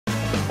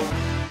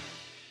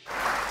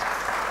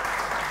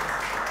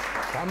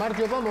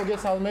გამარჯობა,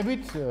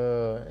 მოგესალმებით.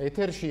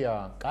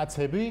 ეთერშია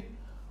კაცები.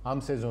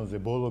 ამ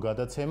სეზონზე ბოლო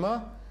გადაცემა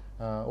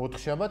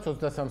 4 შაბათს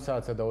 23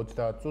 საათსა და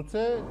 30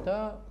 წუთზე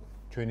და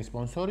ჩვენი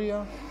სპონსორია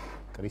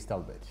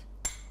კრისტალბეთი.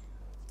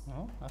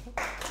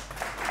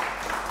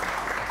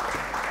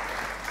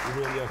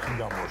 პირველი არხი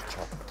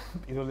გამორჩა.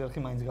 პირველი არხი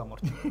მაინც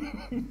გამორჩა.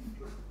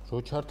 რო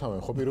ჩართავენ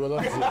ხო პირველ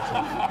არხზე?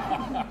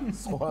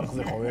 სხვა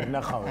არხზე ხო ვერ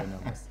ნახავენ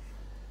ამას.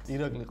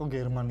 ირაკლი იყო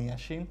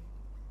გერმანიაში.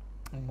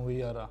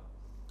 მოიარა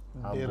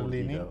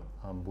ბერლინი,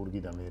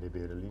 ჰამბურგი და მერე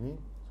ბერლინი.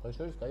 სხვა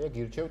შორის კაია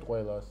გირჩევთ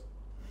ყველას.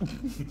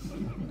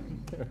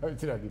 რა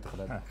ვიცი რა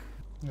გითხრათ.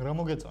 რა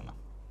მოგეწონა?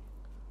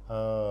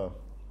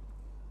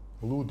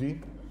 ლუდი,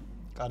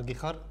 კარგი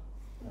ხარ?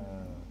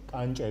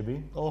 კანჭები.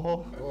 ოჰო.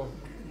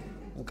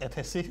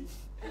 უკეთესი.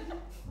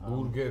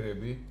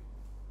 ბურგერები.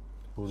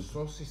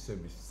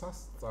 სოსისების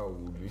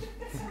სასწაული.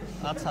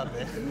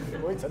 აცადე.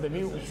 მოიცადე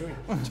მიუშვი.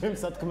 ჩემ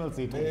სათქმელს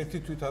იტყვი. ერთი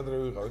თვით ადრე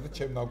ვიყავი და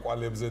ჩემ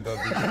ნაკვალებზე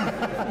დადი.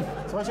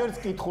 სხვა შორის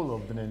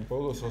კითხულობდნენ.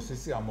 ბოლო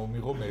სოსისი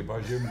ამომიღო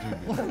მებაჟემ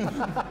ჯიბი.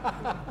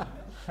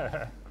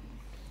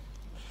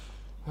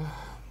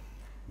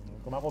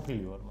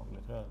 მაყოფილი ვარ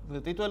მოკლედ რა.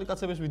 ტიტველი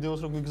კაცების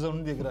ვიდეოს რო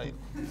გიგზავნიდი ეგ რა იყო.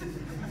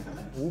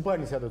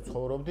 უბანი სადაც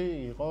ცხოვრობდი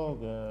იყო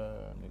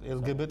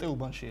LGBT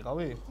უბანში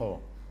იყავი? ხო.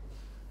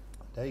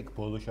 და იქ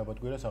ბოლო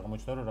შაბათ-კვირას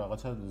აღმოჩნდა რომ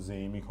რაღაცა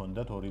ზეიმი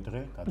ჰქონდათ 2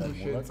 დღე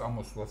გადაგმოლა. შენ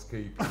წამოსვლას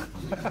კეიპი.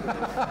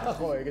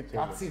 ხო, ეგეც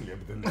შეიძლება.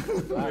 აცილებდნენ.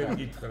 ვერ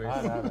გითხრე.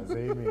 არა,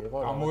 ზეიმი იყო.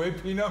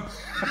 ამოეფინა.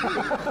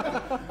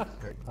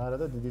 არა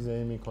და დიდი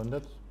ზეიმი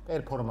ჰქონდათ.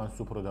 პერფორმანსს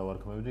უფრო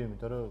დავარქმევდი,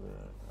 იმიტომ რომ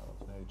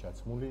რაღაცნაირი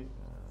ჩაცმული.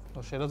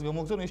 შენაც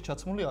გამოგზავნე ის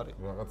ჩაცმული არის.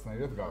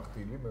 რაღაცნაირად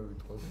გახტილი მე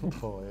ვიტყოდი.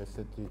 ხო,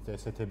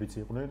 ესეთებიც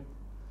იყვნენ.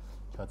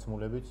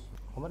 ჩაცმულებიც.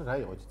 ხო, მაგრამ რა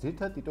იყო?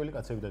 ძირითადად ტიტველი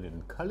კაცები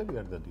დადიოდნენ. ქალები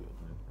არ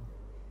დადიოდნენ.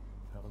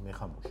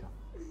 მეხამუშა.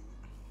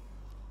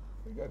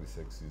 ეგ არის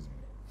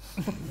სექსიზმი.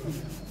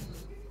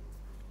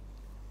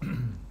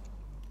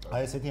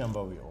 აი ესეთი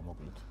ამბავი იყო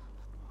მოკლედ.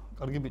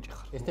 კარგი ბიჭი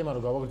ხარ. ეს თემა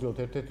რომ გავაგრძელოთ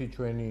ერთ-ერთი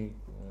ჩვენი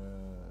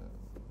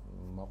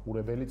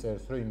მაყურებელი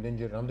წერს რომ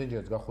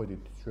რამდენჯერაც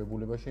გახვედით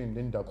შვებულებაში,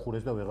 იმდენი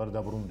დაგხურეს და ვეღარ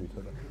დაბრუნდით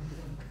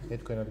და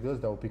თქვენ ადგილას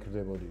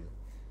დაუფიქრდებოდიო.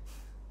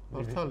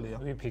 მართალია.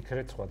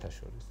 ვიფიქრეთ სხვათა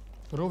შორის.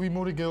 რო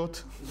ვიმორიგეოთ.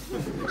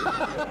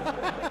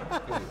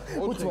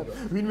 უცბად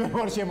ვინმე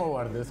არ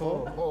შემოვარდეს, ხო?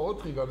 ხო,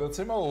 4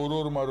 გადაცემა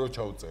ორ-ორმა რო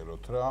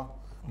ჩავწეროთ რა.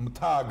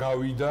 მთა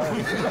გავიდა.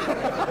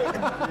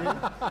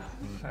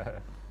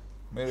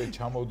 მე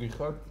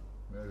ჩამოდიხარ,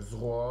 მე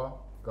ზღვა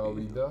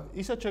გავიდა.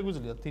 ისაც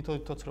შეგვიძლია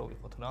თითო-თითოც რო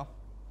ვიყოთ რა.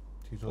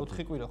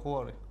 4 კვირა ხო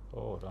არის?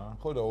 ხო რა.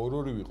 ხო და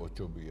ორ-ორი ვიყოთ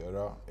ჯობია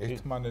რა.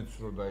 ერთმანეთს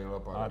რო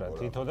დაილაპარაკო. არა,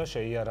 თითო და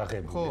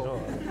შეიარაღებული რო.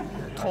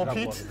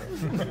 თოფით.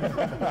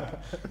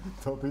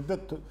 თოფით და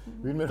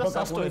ვინმე რო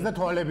გასწორდეს და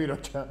თვალები რო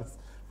ჩანს.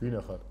 ვინ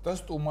ახარ? და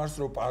სტუმარს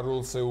რო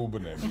პაროლს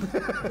ეუბნები.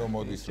 რომ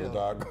მოდის რო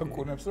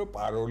დააგაკუნებს რო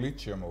პაროლით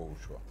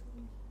შემოუშვა.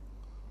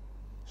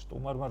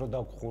 სტუმარმა რო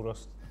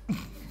დაგხუროს.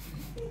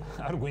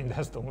 არ გვინდა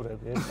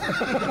სტუმრები ეს.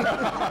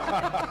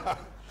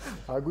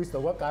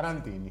 აგვისტოვა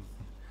каранტინი.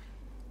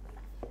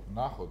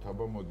 ნახოთ,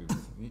 აბა მოდი,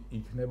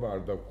 იქნება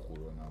არ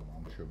დაგხურონ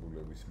ამ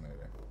შებულების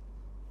მერე.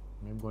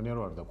 მე მგონია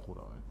რომ არ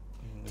დაგხურავენ.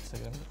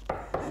 ისეგან.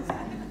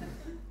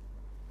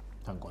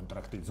 თან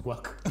კონტრაქტიც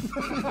გვაქვს.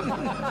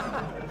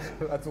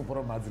 რაც უფრო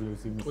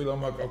მაძლევს იმის. ყველა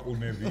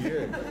მაკაკუნებიე?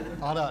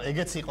 არა,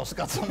 ეგეც იყოს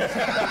კაცო.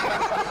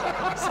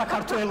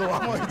 საქართველოს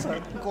ამოიცა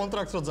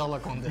კონტრაქტს რო ძალა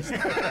კონდეს.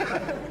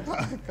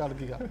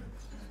 კარგია.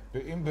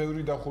 იმ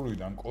ბევრი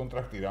დახურვიდან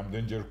კონტრაქტი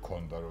რამდენჯერ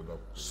გქონდა რო და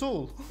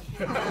სულ.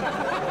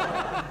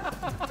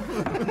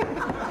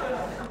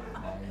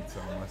 მაინც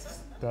ამას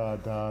და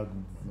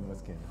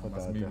მასკენ ხო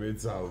და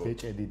მივეძალო.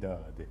 ბეჭედი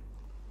დაადე.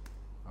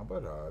 აბა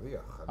რა არის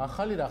ახალი?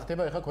 ახალი რა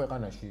ხდება ეხა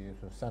ქვეყანაში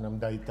სანამ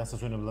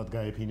დასასვენებლად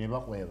გაეფინება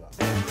ყველა.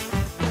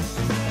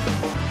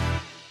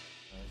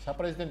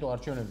 საპრეზიდენტო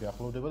არჩევნები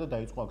ახლოვდება და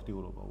დაიწყო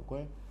აქტიურობა უკვე.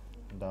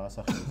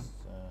 დაასახელეს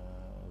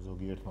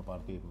ზოგიერთმა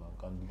პარტიებმა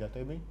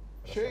კანდიდატები.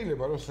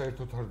 შეიძლება რომ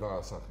საერთოდ არ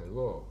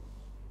დაასახელო?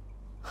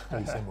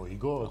 ისე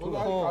მოიგო? თუ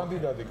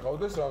კანდიდატი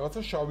ყავდეს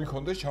რაღაცა შავი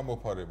ქონდეს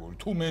ჩამოფარებული.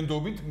 თუ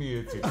მენდობით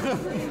მიეცით.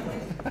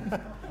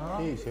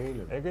 კი,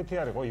 შეიძლება. ეგეთი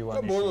არის ყო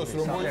ივანიშვილი. და ბოლოს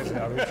რომ საკეზე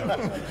არ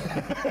ვიცოდი.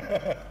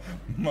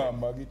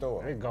 მაგიტოა.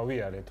 ეგ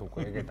გავიარეთ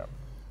უკვე ეგეთა.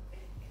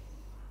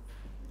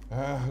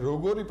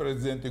 როგორი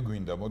პრეზიდენტი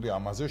გვინდა? მოდი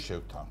ამაზე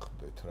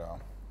შევთანხმდეთ რა.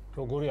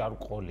 როგორი არ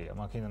ყოლია,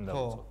 მაქინან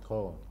დავიწყოთ.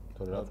 ხო,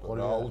 თორე რა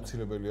ყოლია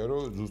აუცილებელია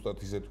რომ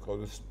ზუსტად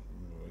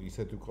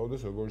ისეთი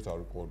ყავდეს როგორც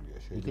არ ყოლია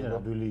შეიძლება. იქნება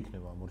რადვილი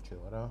იქნება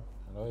ამორჩევა რა.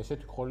 რა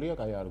ესეთი ყოლია,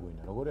 კაი არ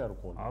გვინდა. როგორი არ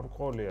ყოლია? არ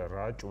ყოლია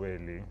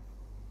რაჭველი,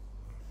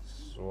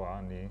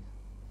 სვანი,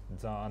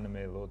 ძალიან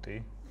მელოტი.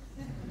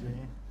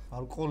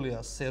 არ ყოლია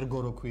სერგო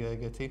რო ქვია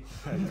ეგეთი.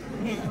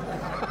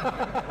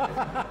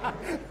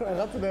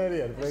 რაღაცნაირი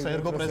არის პრეზიდენტი.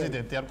 სერგო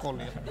პრეზიდენტი არ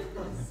ყოლია.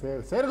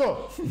 სერგო.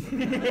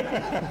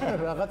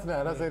 რაღაცნაირი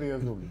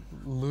არასერიოზული.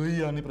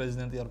 ლუიანი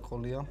პრეზიდენტი არ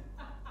ყოლია.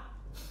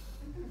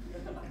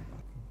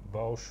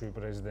 ბაუშვი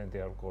პრეზიდენტი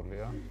არ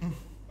ყოლია.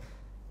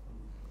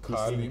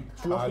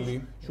 ხალი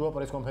შუა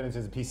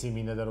პრესკონფერენციაზე ფისი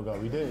მინდა და რო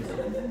გავიდე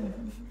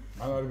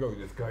ან არ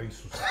გავიდეს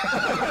გაისუს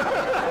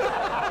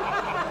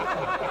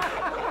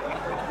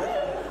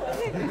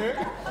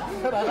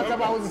რაღაცა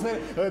პაუზის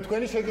მე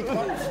თქვენი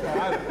შეკითხვა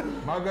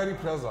მაგარი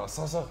ფრაზაა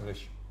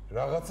სასახლეში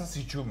რაღაცა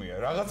სიჩუმეა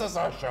რაღაცას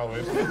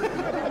აშავებს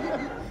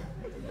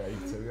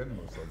გაიქცევიან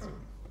მოსაწევი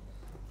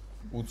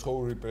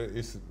უცხოური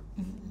ეს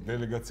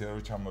დელეგაცია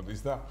რო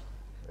ჩამოდის და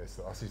ეს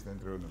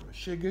ასისტენტი რო ნება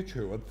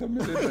შეგეჩვევათ და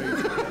მე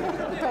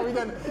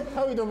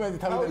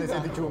თავიდან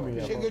ესეთი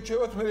ჩუმია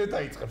შეგეჩვევათ მე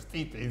დაიწყებს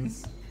ტიტინს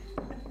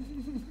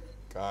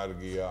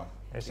კარგია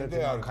ესეთი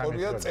არ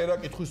ხორია წერა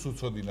კითხვის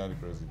უცოდინარი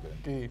პრეზიდენტი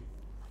კი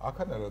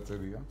აქან არა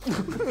წერია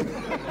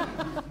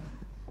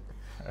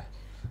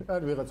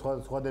არ ვიღაც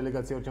სხვა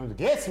დელეგაცია რო ჩამოდის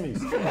გესმის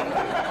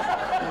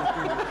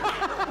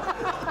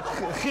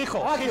ხიხო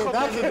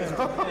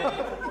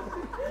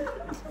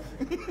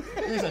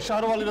ისა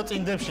შარვალი რო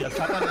წინდებშია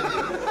ჩატანილი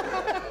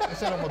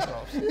ესე რომ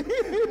მოწავს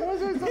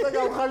მოსე ცოტა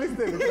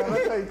გავხალისდები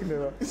რაღაცა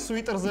იქნება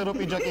სვიტერზე რო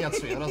პიჯაკი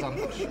აცვია რა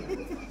ზამთარში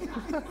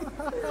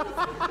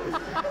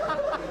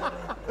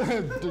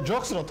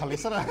ჯოქს რო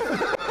თალის რა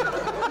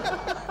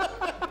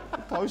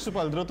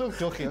თავისუფალ დრო თუ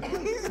ჯოხია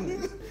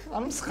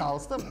ამ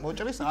სხალს და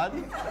მოჭრის არ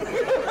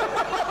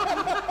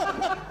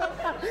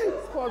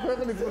სხვა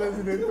ქვეყნის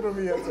პრეზიდენტი რომ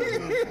მიაწევს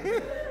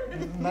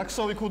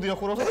ნაქსოვი ქუდია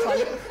ხურავს და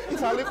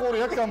ცალი ყური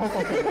აქვს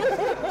გამოყოფილი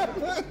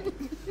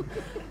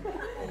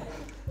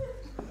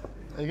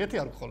ეგეთი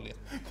არ გხოლია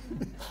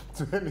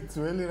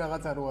ძველი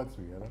რაღაცა რო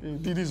აცვია რა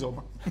დიდი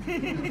ზომა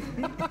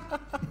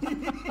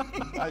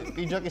აი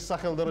პიჯაკის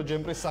სახელდა რო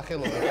ჯემპრის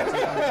სახელობა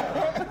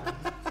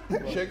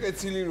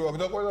შეკეცილი რო აქვს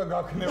და ყველა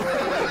გაქნება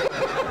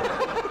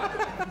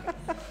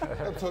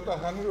ცოტა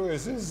ხანი რო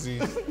ესე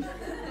ზის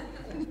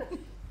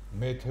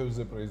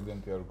მეთევზე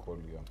პრეზიდენტი არ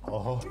გყოლია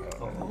ოჰო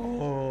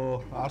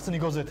არც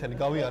ნიგოზეთელი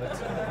გავიარეთ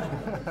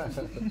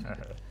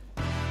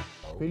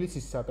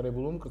თბილისის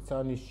საკრებულომ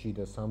კრწანისში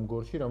და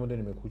სამგორში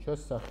რამოდენიმე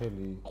ქუჩას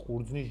სახელი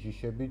ყურძნის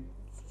ჯიშებით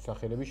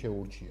სახელები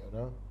შეურჩია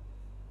რა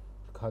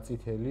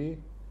ქაწითელი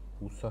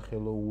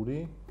უსახელოური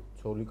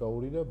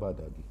ცოლიკაური და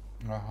ბადაგი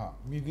აჰა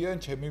მიდიან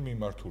ჩემი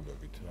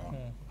მიმართულებით რა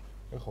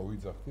ეხო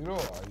ვიძახდი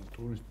რომ აი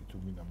ტურისტი თუ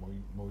მინდა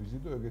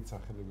მოიზიდო ეგეთ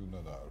სახელები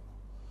უნდა დაარქვა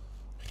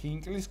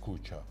ხინკლის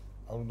ქუჩა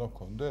არ უნდა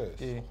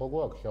გქონდეს ხო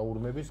გვაქვს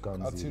შაურმების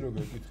განძი კაცი რო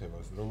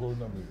გეკითხებას როგორ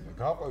უნდა მივიდე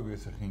გაყვევი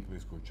ესე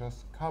ხინკლის ქუჩას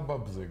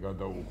ქაბაბზე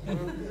გადაუხვევ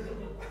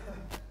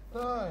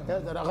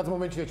და რაღაც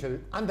მომენტში ეჩვედი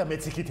ანდა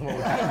მეც იქით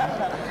მოვა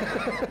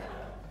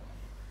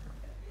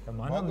და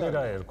მანამდე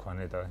რა ერქვა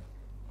ნეტა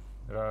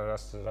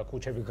რა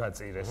ქუჩები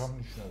გაწირეს რა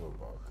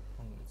მნიშვნელობა აქვს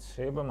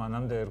შეიძლება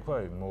მანამდე ერქვა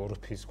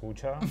მორფის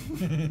ქუჩა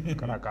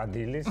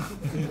კრაკადილის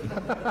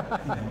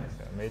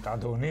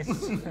მეტადონის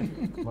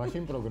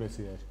მაშინ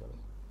პროგრესია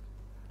აშკარა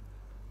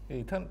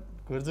თან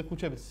გვერდზე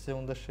ქუჩებიც ისე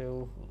უნდა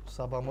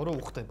საბამო რომ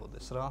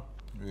უხდებოდეს რა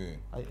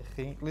აი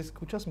ხინკლის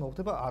ქუჩას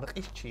მოხდება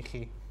არყის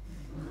ჩიხი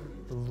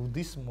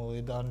ლუდის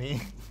მოედანი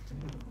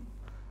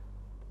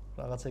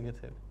რაღაც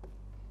ეგეთები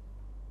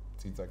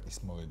ციცაკის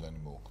მოედანი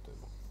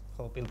მოხდება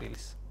ხო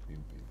პილპილის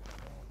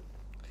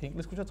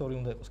ხინკლის ქუჩაც ორი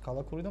უნდა იყოს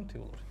ქალაქური და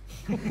მთიულური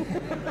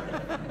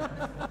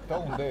და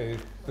უნდა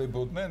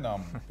ერთდებოდნენ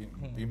ამ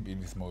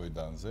პილპილის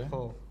მოედანზე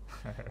ხო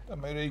და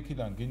მე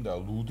იქიდან გინდა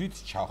ლუდით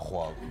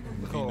ჩახვალ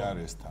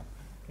დინარესთან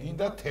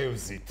გინდა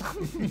თევზით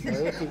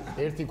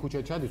ერთი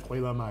ქუჩა ჩადის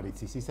ყველა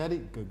მარიცის ის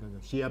არის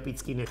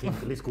შეაპიცკინე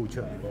ხინკლის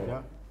ქუჩა რა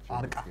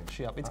არკა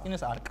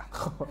შეაპიცკინეს არკა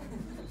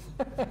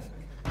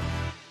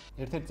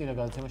ერთ-ერთ წინა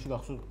გადაცემაში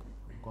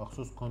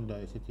გახსოვს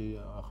გქონდა ესეთი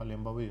ახალი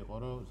ამბავი იყო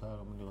რომ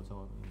რომელიღაცა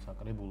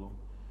საკრებულო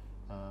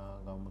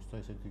გამოსცა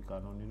ესეთი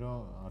კანონი რომ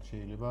არ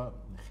შეიძლება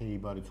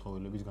ხეიბარი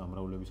ცხოველების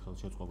გამრავლების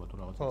ხელშეწყობა თუ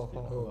რაღაცა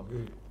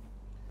ისეთი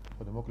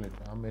ხო და მოკლედ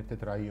ამ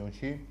ერთ-ერთ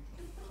რაიონში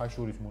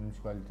ხაშურის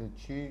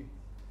მუნიციპალიტეტში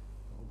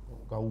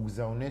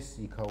გაუგზავნეს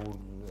იქაურ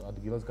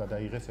ადგილას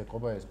გადაიღეს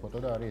ეთყობა ეს ფოტო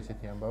და არის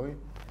ესეთი ამბავი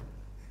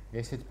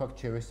ესეთ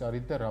ფაქტ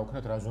შევესწარით და რა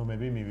ვქნათ რა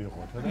ზომები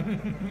მივიღოთ და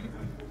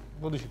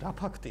მოდიში რა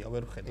ფაქტია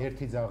ვერ ვხედავ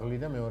ერთი ძაღლი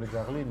და მეორე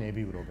ძაღლი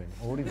ნებივრობენ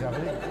ორი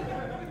ძაღლი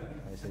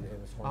ესე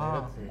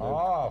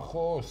სხვანაირად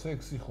ხო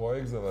სექსი ხო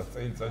აიგზავნა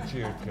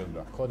წელიწადში ერთხელ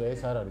და ხო და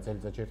ეს არ არის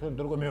წელიწადში ერთხელ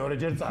იმიტომ რომ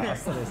მეორეჯერ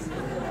წაასწრეს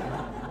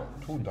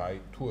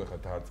თუ ეხლა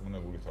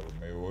დარწმუნებული ხარ რომ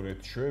მეორედ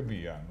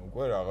შვებიან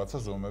უკვე რაღაცა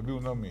ზომები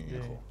უნდა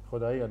მიიღო ხო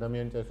და აი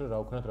ადამიანი წეს რომ რა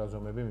ვქნათ რა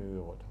ზომები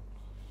მივიღოთ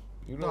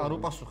და არ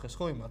უპასუხეს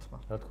ხო იმათმა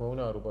რა თქმა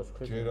უნდა არ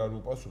უპასუხეს ჯერ არ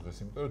უპასუხეს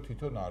იმიტომ რომ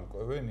თვითონ არ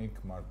ყვევენ იქ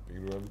მათ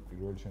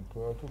პირველ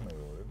შემთხვევაში თუ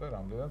მეორე და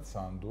რამდენად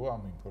სანდოა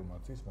ამ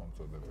ინფორმაციის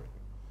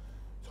მომწოდებელი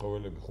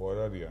ცხოველები ხო არ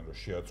არიან რომ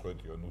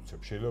შეაწყვეტიონ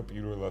უცებ შეიძლება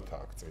პირველად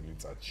აქვს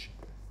წელიწადში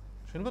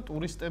შეიძლება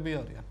ტურისტები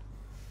არიან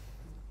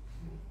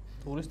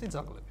ტურისტი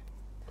ძაღლები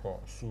ხო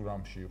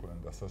სურამში იყვნენ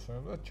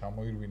დასასვენებლად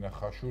ჩამოირვინა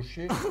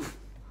ხაშურში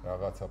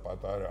რაღაცა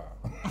პატარა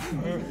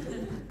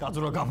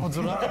გაძრა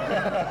გამოძრა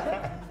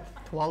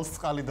თვალს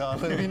წყალი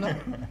დაალევინა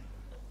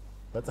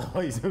და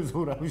წავა ისევ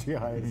სურამში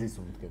აეცის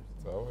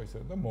უმტკებს წავა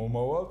ისე და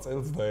მომავალ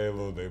წელს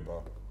დაელოდება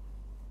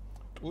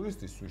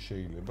ტურისტისთვის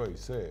შეიძლება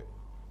ისე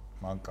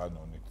მან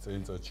კანონით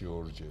წელიწადში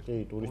ორჯერ. კი,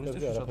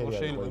 ტურისტებზე არაფერი არ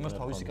შეიძლება იმას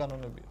თავისი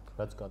კანონები აქვს.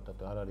 რაც კატად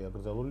არ არის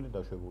აკრძალული და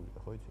დაშვებული,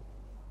 ხო იცი?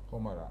 ხო,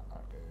 მაგრამ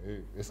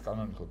ეს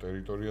კანონი ხო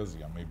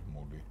ტერიტორიაზეა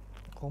მიბმული.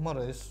 ხო,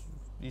 მაგრამ ეს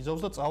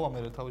იზავს და წავა მე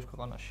თავის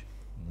ქვეყანაში.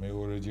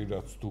 მეორეჯერ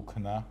რაც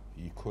დუქნა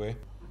იქვე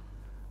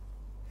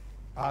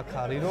აქ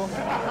არის რომ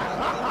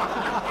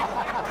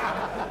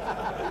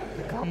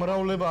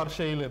გამრავლება არ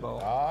შეიძლებაო.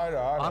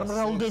 არა არ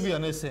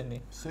მრავლდებიან ესენი.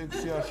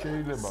 სექსი არ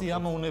შეიძლება.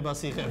 სიამოვნებას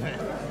იღებენ.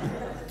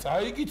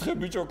 წაიკითხე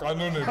ბიჭო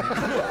კანონები.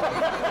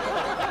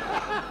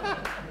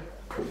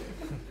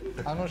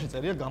 კანონში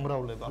წერია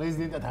გამრავლება.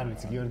 პრეზიდენტად არ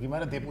ვიცი გიორგი,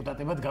 მაგრამ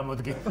დეპუტატებად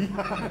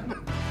გამოდგენია.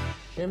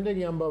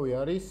 შემდეგი ამბავი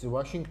არის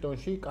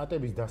ვაშინგტონში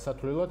კატების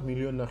დასათვლელად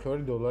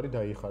 $1.5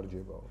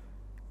 დაიხარჯებაო.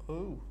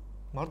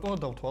 მარტო უნდა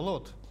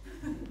დავთვალოთ?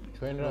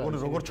 ჩვენ რა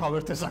როგორ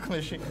ჩავერთე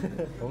საქმეში?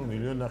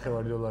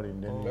 $1.5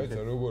 იმდენი.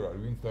 დაიცა როგორ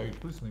არის ვინც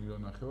დაითვლის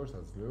 $1.5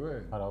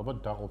 აძლევენ? არა, ალბათ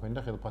დაყოფენ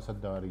და ხელფასად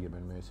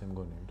დაარიგებენ მე ესე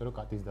მგონია, იმიტომ რომ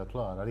კატის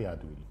დათვლა არ არის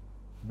ადვილი.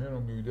 მე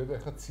რომ მივიდე და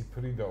ეხლა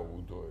ციფრი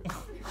დაუდო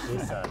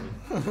ეს არის.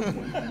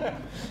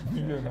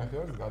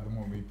 $1.5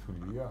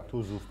 გადმომითვლია? თუ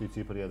ზუსტი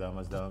ციფრია და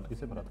ამას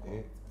დავამტკიცებ რა თქმა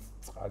უნდა.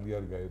 წყალი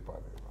არ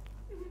გაეპარება.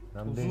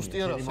 რამდენი? ზუსტი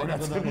არა,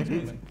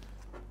 საგადამოდგინე.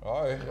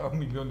 ეხლა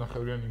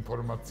 $1.5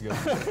 ინფორმაცია.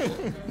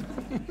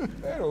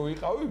 მე რო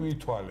ვიყავი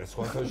ვითვალე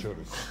სხვათა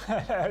შორის.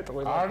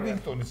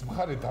 არლინგტონის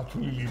მხარე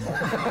დათვლილი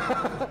მაქვს.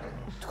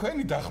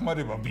 თქვენი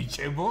დახმარება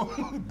ბიჭებო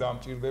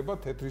დამჭირდება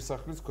თეთრი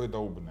სახლის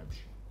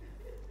ქვედაუბნებში.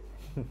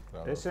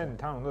 ესენი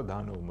თან უნდა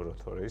დანუმროთ,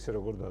 თორე ისე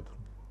როგორ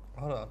დათვლი.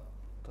 არა,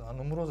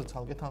 დანუმროზე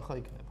ცალკე თანხა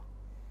იქნება.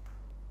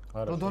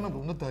 არა. რო დანუმრო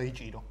უნდა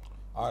დაიჭირო.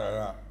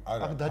 არა.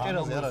 აქ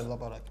დაჭერაზე არ არის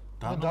ლაპარაკი.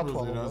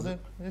 დათვალო.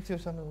 ეცი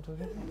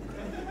სამეუთოზე.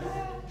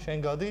 შენ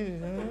გადი?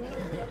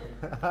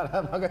 არა,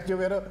 მაგაჭო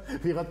მე რომ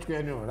ვიღაც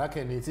თქვენიო, რა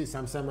ქენი იცი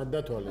სამსამად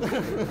დათვალე.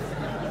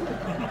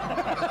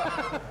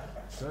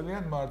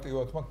 ძალიან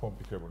მარტივად მაქვს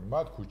მომფიქრებული.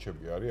 მათ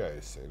ქუჩები არის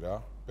ესე რა,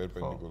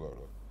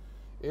 პერპენდიკულარულად.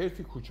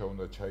 ერთი ქუჩა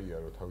უნდა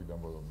ჩაიარო თავიდან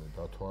ბოლომდე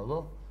დათვალო,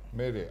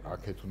 მერე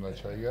აქეთ უნდა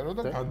ჩაიარო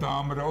და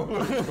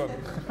გადაამრავლო.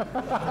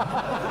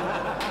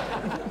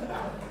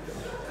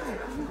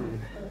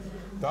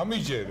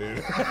 დამიჯერე.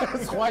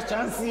 სხვა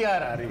შანსი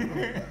არ არის.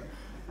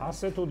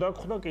 ასე თუ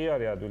დაგხვდა კი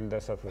არის ადვილი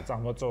დასათვლე,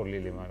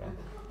 წამოწოლილი, მაგრამ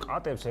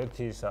კატებს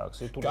ერთი ის აქვს,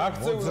 ითული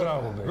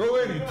გაგწევრავდნენ. რო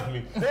ვერ ითვლი.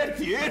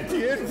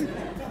 ერთი.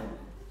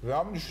 რა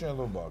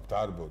მნიშვნელობა აქვს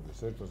დარბოდეს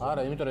ერთოს?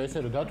 არა, იმიტომ რომ ესე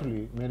რომ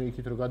დათვლი, მე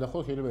იქით რომ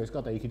გადახვალ, შეიძლება ეს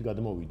კატა იქით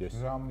გადმოვიდეს.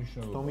 რა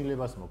მნიშვნელობა?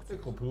 სტომილებას მოგწევ.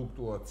 ეხო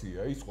ფლუქტუაცია,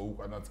 ისყო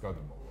უკანაც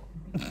გადმოვა.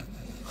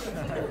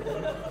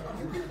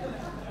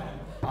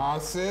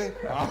 ასე.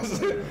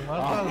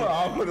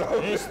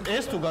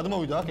 ეს თუ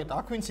გადმოვიდა აქეთ,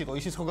 აქ ვინც იყო,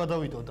 ისიც ხო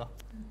გადავიდოდა.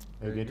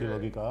 ეგეთი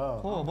ლოგიკაა?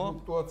 ხო, აბა.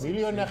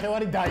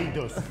 $1.5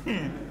 დაიდოს.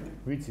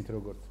 ვიცით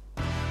როგორც.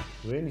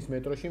 ვენის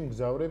მეტროში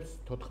მგზავრებს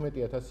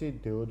 14,000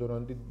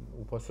 დეოდორანტი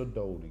უფასოდ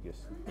დაურიგეს.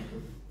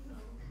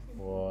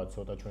 ვა,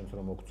 ცოტა ჩვენც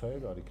რომ მოგცა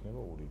ეგ არ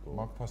იქნება ურიგო.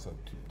 მაგ ფასად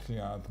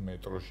თლიანად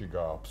მეტროში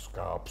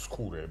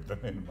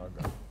გააფსქურებდნენ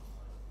მაგას.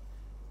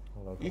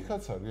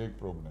 იქაც არის ეგ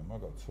პრობლემა,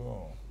 კაცო?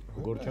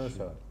 როგორ ჩანს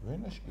არის?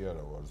 ვენაში კი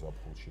არა ვარ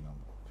ზაფხულში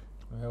ნამყოფი.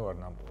 მე ვარ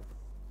ნამყოფი.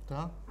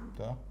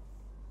 და?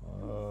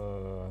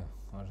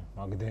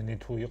 მაგდენი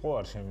თუ იყო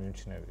არ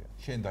შემიმჩნევია.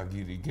 შენ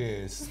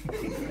დაგირიგეს?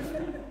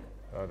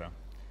 არა.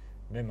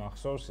 მე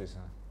მახსოვს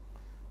ისა.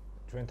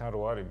 ჩვენთან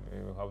რო არის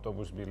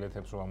ავტობუს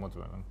ბილეთებს რო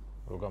ამოწმებენ,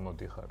 რო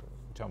გამოდიხარ,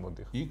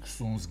 ჩამოდიხარ. იქ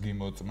სუნს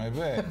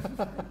გიმოწმებენ?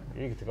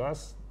 იქ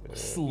დგას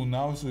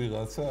სუნავს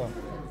ვიღაცა?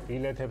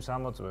 ბილეთებს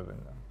ამოწმებენ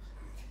და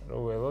რო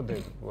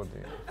ველოდები, მოდი.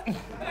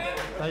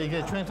 და იგე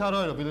ჩვენთან რო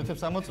არის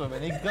ბილეთებს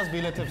ამოწმებენ, იქ დგას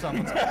ბილეთებს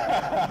ამოწმებენ.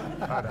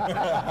 არა.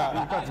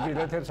 იქაც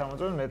ბილეთებს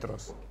ამოწმებენ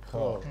მეტროს.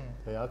 ხო.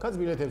 აქაც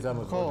ბილეთებს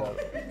ამოწმებენ.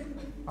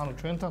 ანუ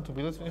ჩვენთან თუ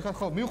ბილეთს ეხა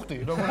ხო მივხვდი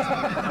როგორც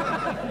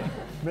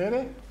მერე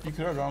იქ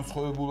რა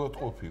განსხვავებულად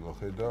ყოფილა,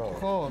 ხედავ?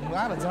 ხო,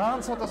 არა, ძალიან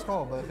ცოტა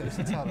სხვაობა ეხა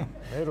ისიც არა.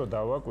 მე რო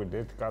დავაკვირდი,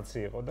 ერთ კაცი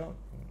იყო და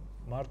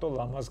მარტო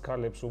ლამაზ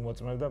ქალებს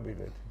უმოწმებდა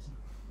ბილეთებს.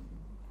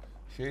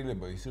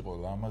 შეიძლება ის იყო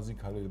ლამაზი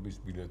ქალების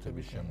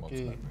ბილეთების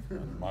შემოწმება.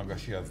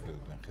 მაგაში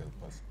აძლევდნენ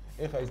ხელფასს.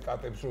 ეხა ის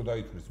კატებს რო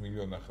დაითვლის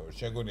 $1.5,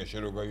 შენ გონია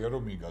შენ რო გაიარო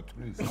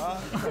მიგათვლის?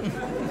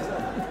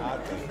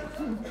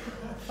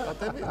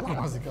 კატები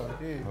ლამაზი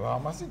კალი.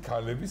 ლამაზი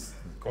ქალების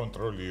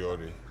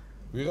კონტროლიორი.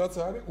 ვიღაც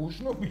არის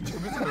უშნო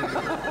ბიჭების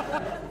კონტროლიორი.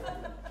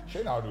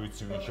 შენ არ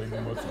ვიცი ვინ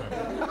შეგიმოწმება.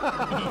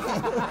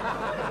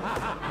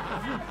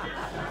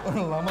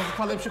 ლამაზი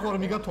ქალებში ხო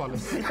რომ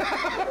მიგათვალეს.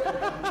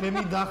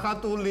 ჩემი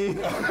დახატული.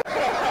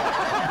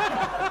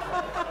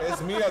 ეს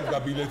მიადგა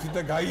ბილეთი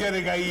და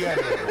გაიარე.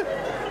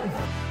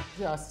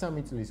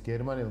 103 წლის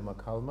გერმანელმა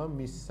ქალმა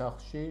მის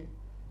სახლში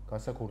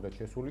გასაქურდად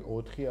შესული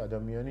 4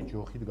 ადამიანი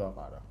ჯოხით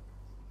გაყარა.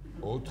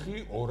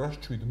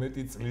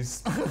 217 წლის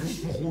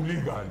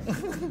ხულიგანი.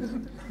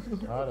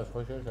 არა, სხვა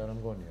შეიძლება არ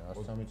მგონია,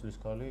 103 წლის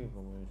ქალი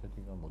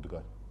ესეთი გამოდგა.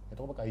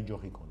 ეთქობა, კაი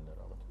ჯოხი ქონდა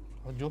რაღაც.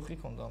 ჯოხი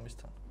ქონდა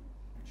ამისთან.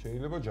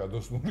 შეიძლება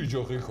ჯადოსნური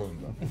ჯოხი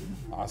ქონდა.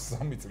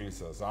 103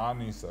 წლისას,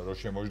 ანისა, რომ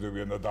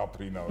შემოждებიან და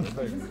დაფრინავენ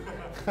და ეგ.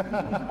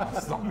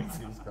 103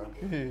 წლის ქალი.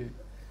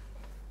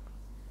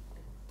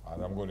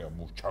 არა მგონია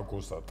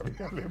მურჩაგოს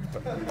ატრიალებდა.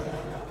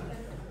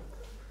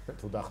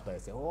 თუ დახტა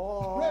ესე.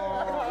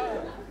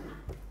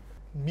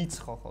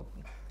 მიცხო ხო.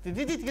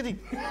 დიდი.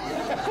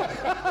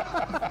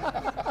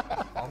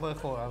 აბა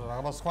ხო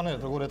რაღაც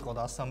სხვანაირად როგორ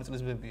ეთყოდა 103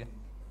 წლის ბებია.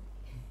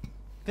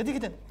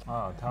 გედი.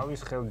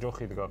 თავის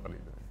ხელჯოხით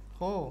გაყრიდა.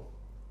 ხო.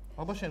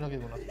 აბა შენ რა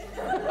გიგონა?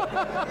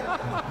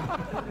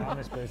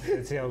 ამის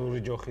სპეციალური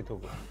ჯოხით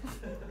უკვე.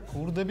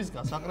 ქურდების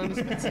გასაყრელი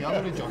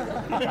სპეციალური ჯოხი.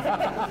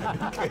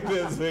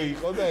 კედელზე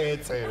იყო და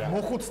ეწერა.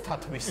 მოხუც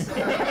თათმის.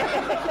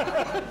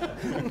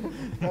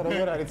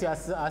 როგორ არის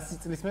 100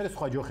 წლის მერე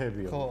სხვა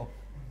ჯოხებია. ხო.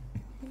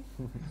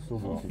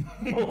 სუბოთი.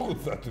 მოხუც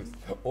თათმის.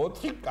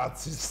 4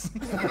 კაცის.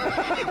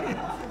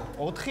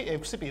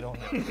 4-6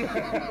 პიროვნები.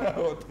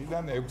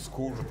 4-დან 6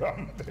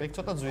 ქურდამდე. ეგ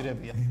ცოტა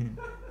ძვირებია.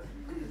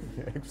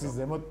 6-ის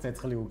ზემოთ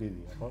ცეცხლი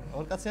უკიდია, ხო?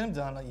 ორ კაციანები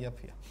ძალიან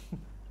იაფია.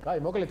 კაი,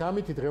 მოკლედ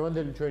ამითი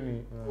დღევანდელი ჩვენი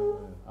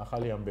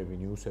ახალი ამბები,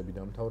 ნიუსები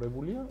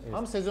დამთავრებულია.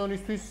 ამ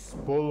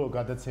სეზონისთვის ბოლო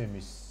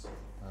გადაცემის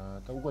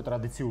და უკვე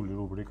ტრადიციული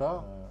რუბრიკა,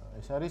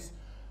 ეს არის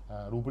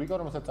რუბრიკა,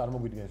 რომელსაც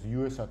წარმოგვიდგენს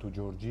USA თუ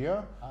ჯორჯია.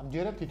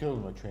 ამჯერად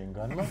თითოეულმა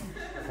ჩვენგანმა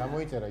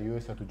გამოიწერა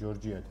USA თუ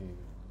ჯორჯიათი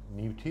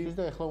ნივთი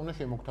და ეხლა უნდა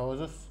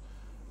შემოგთავაზოს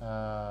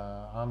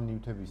ამ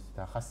ნივთების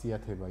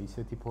დახასიათება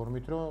ისეთი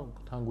ფორმით, რომ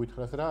თან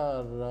გითხრას რა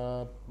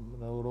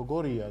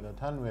როგორია და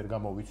თან ვერ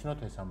გამოვიცნოთ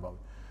ეს ამბავი.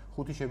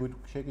 5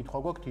 შეკითხვა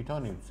გვაქვს თვითონ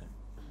ნივთზე.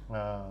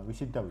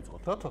 ვისით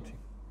დავიწყოთ? რატოთი?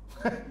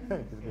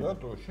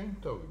 რატო შენ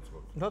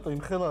დავიწყოთ? რატო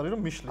იმ ხელარი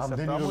რომ მიშლის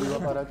ამდენი რომ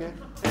ვილაპარაკე?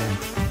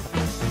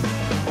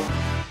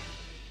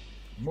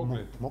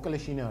 მოკლე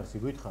შინაარსი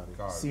გითხარი?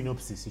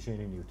 სინოფსისი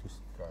შენი ნივთის.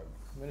 კარგი.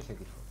 მე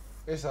შეკითხვა.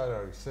 ეს არ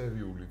არის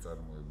სერიული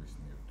წარმოების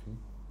ნივთი.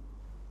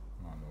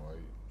 ანუ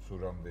აი სულ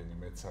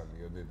რამდენიმე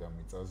ცალია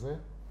დედამიწაზე.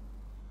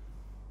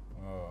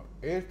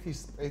 ერთი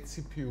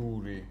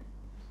სპეციფიური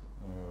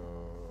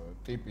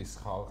ტიპის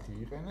ხალხი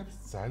იყენებს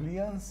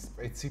ძალიან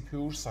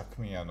სპეციფიურ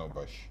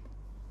საქმიანობაში.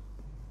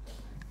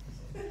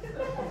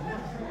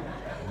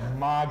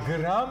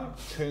 მაგრამ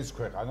ჩვენს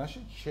ქვეყანაში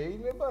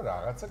შეიძლება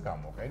რაღაცა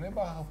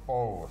გამოყენება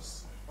ჰპოვოს.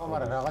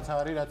 მაგრამ რაღაცა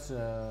არის რაც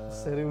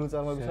სერიული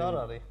წარმოების არ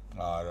არის.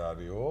 არ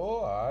არისო,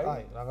 აი.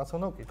 აი, რაღაცა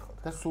უნდა ვკითხოთ.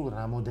 და სულ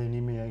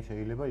რამოდენიმე აი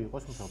შეიძლება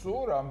იყოს მსოფლიოში.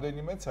 სულ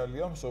რამდენიმე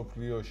ცალია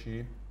მსოფლიოში.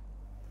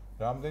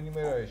 რამდენიმე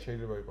რა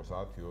შეიძლება იყოს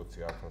 10,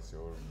 20,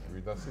 1000,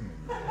 700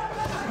 მილიონი.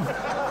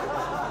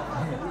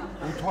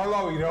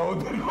 უთვალავი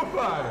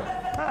რაოდენობა არა.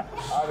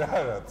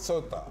 არა,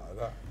 ცოტა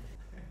რა.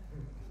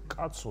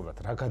 კაცურად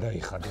რა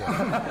გადაიხადე?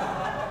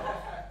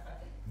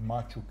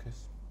 მაჩუქეს.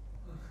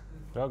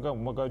 რა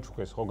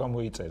მაგაჩუქეს, ხო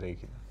გამოიწერე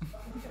იქიდან.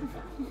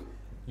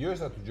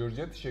 USA თუ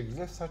ჯორჯიათი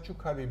შეგიძლია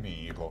საჩუქარი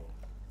მიიღო.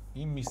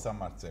 იმ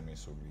მისამართზე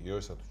მისული,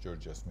 USA თუ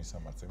ჯორჯიას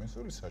მისამართზე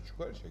მისული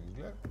საჩუქარი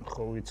შეგიძლია.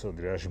 ხო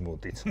ვიცოდი რა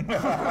შემოტიც.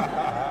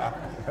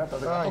 რატო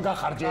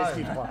გახარჯე ეს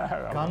კითხვა?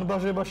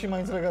 განბაჟებაში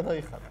მაინც რა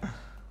გადაიხადა?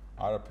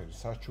 არაფერი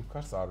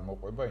საჩუქარს არ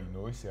მოყვება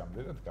ინოისი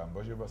ამდენად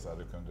განბაჟებას არ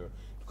ექნებოდა.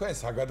 თქვენ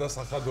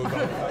საგადასახადო და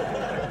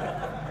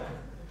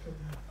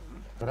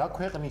რა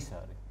ქვეყნის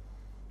არის?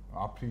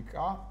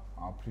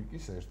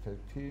 აფრიკის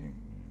ერთ-ერთი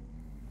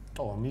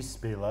ტომის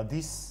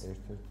ბელადის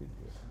ერთ-ერთი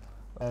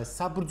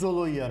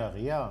საბრძოლო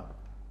იარაღია?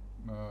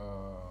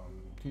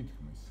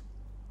 თითქმის.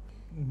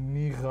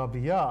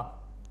 ნიღაბია?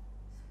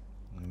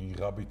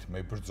 ნიღაბით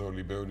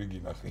მებრძოლი ბევრი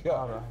გინახია?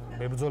 არა,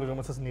 მებრძოლი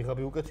რომელსაც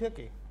ნიღაბი უკეთია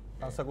კი?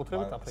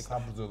 განსაკუთრებით აფრიკაში.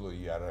 საბრძოლო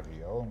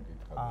იარაღიაო,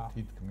 მკითხა და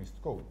თითქმის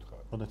თქო უთხრა.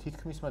 ხო და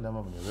თითქმის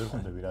მადამაბნია, ვერ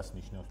ხვდები რას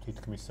ნიშნავს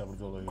თითქმის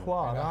საბრძოლო იარაღი. ხო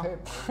არა.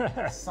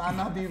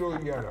 სანადირო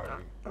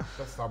იარაღი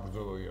და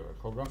საბრძოლო იარაღი.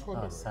 ხო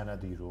განსხვავდება?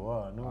 სანადიროა,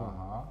 ანუ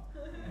აჰა.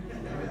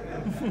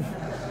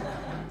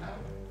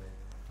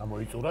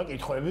 ამოიწურა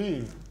კითხვები?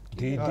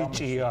 დიდი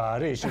ჭია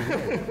არის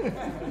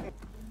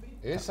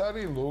ეს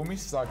არის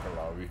ლომის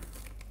საკლავი.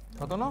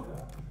 ბატონო?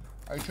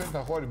 აი ჩვენ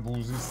დახვარი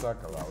ბუზის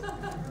საკლავი.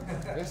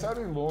 ეს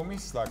არის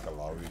ლომის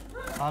საკლავი.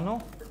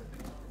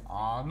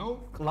 ანუ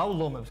კლავ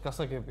ლომებს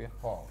გასაგებია.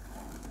 ხო.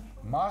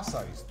 მას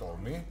არის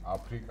ტომი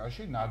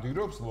აფრიკაში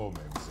ნადირობს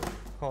ლომებზე.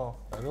 ხო.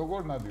 და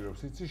როგორ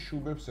ნადირობს, იცი,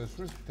 შუბებს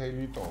ესვრის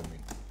მთელი ტომი.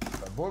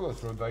 და ბოლოს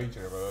რო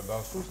დაიჭრება და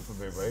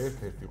დასუსტდება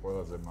ერთ-ერთი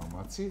ყველაზე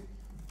მამაცი,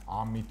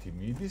 ამითი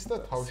მიდის და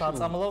თავში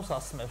საწამლავს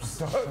ასმევს.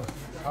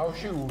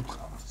 თავში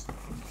ურტყამს.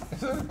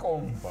 ეს არის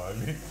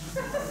კომბალი.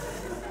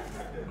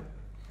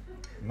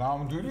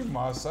 ნამდვილი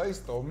მასაის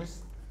ტომის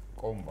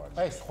კომბალი.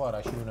 აი სხვა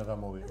რაში უნდა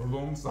გამოვიყო?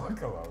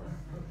 ლომსაკლავი.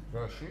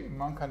 რაში?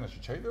 მანქანაში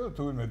ჩაიდო და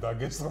თუ ვინმე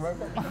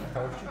დაგესხმება,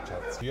 თავში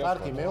ჩაცია.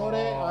 კარგი,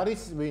 მეორე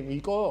არის ვინ?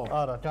 იკო?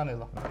 არა,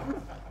 ჯანელა.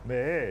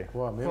 მე?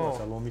 ხო, მე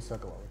ვარ ლომის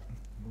საკლავი.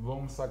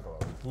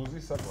 ლომსაკლავი,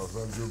 ბუზის საკლავი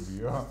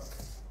ზარჯობია.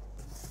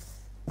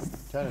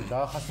 ჩარე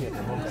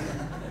დაახასიათე მოკლედ.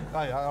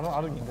 აი,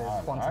 არ გინდა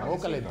ეს კვანტა.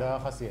 მოკლედ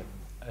დაახასიათე.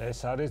 ეს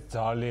არის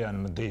ძალიან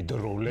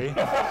მდიდრული.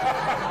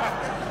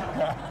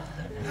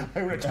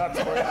 აი უნდა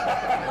ჩაწყვეტ.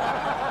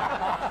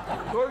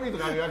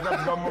 გოგიტყავი აქაც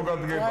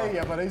გამოგადგება. აი,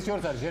 აბა ის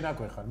შორს არის, შენ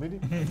აქვე ხარ, მიდი.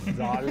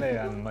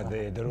 ძალიან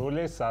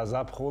მდიდრული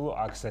საზაფხულო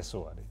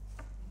აქსესუარი.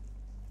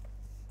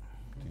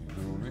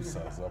 მდიდრული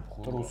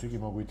საზაფხულო. ტრუსი კი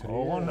მოგვითრია.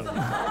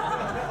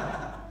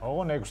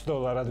 ოღონ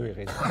 $6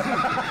 ვიღეთ.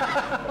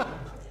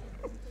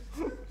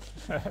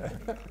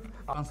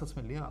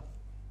 ანსაცმელია?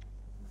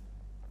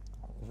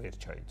 ვერ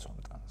ჩაიცვამ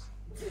ტანს.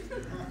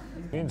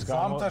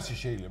 ზამთარში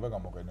შეიძლება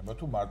გამოყენება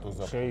თუ მარტო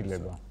ზაფხულში?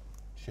 შეიძლება.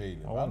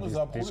 შეიძლება. ანუ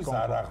ზაფხულის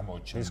არ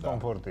აღმოჩნდა.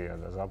 დისკომფორტია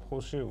და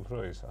ზაფხულში უფრო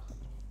ისახა.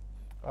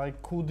 აი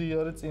ქუდი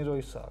არის წინ რო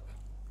ისააქ.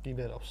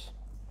 გიბერავს.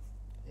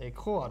 ეგ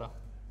ხო არა?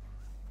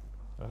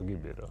 რა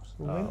გიბერავს?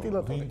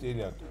 ვენტილატორი.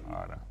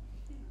 არა.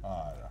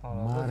 არა.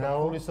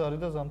 მარაულის არის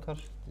და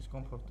ზამთარში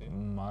დისკომფორტია.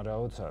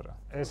 მარაოც არა.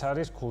 ეს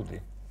არის ქუდი.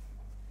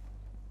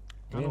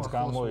 ვინც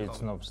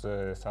გამოიცნობს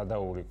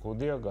სადაური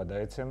ქუდია,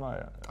 გადაეცემა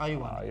აი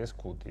ეს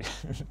ქუდი.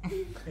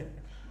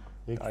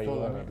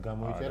 $6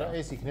 გამოიწერა,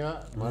 ეს იქნება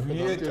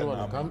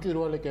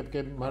გამჭვირვალე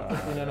კეპკები მარტო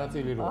წინა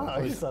ნაწილი რო.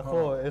 ისა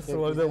ხო, ეს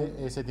რო და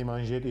ესეთი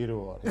მანჟეტი რო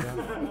არის რა.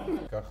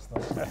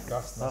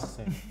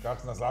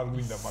 გახსნას არ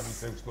მინდა მაგის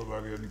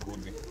 $6-იანი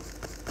ქუდი.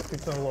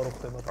 თვითონ ვარ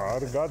ხდება.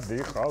 კარგად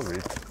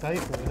იყავით.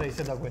 დაიხურე და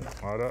ისე დაგვენა.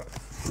 არა,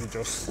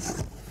 ბიჭოს.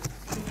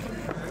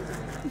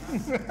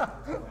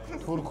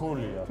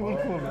 თურქულია.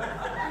 თურქული.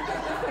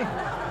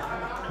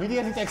 მიდი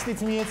ეს ტექსტიც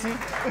მიეცი.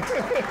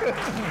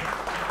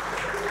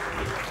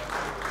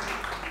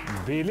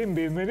 ბილიმ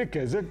ბიმერი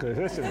კეზე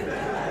კეზე.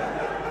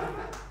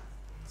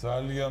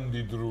 ძალიან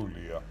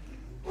მდიდრულია.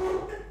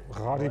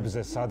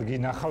 ღარიბზე სად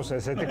გინახავს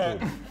ესეთი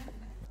ქუდი?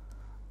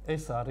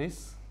 ეს არის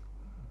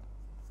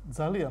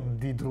ძალიან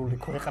მდიდრული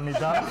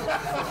ქვეყნიდან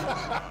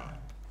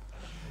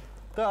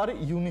და არის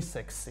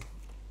unisex-ი.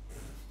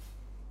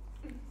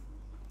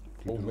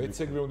 მეც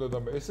ეგრე უნდა და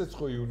ესეც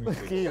ხო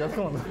unisex. კი, რა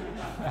თქმა უნდა.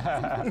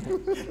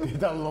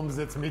 დედამ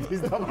ლომზეც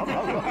მიდის და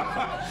მამალო.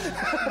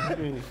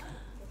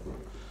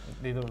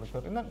 მდიდრული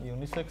ქვეყნიდან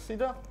unisex-ი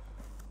და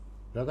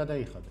რა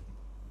გადაიხადე?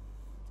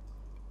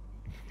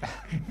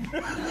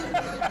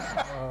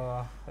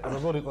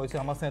 როგორ იყო იცი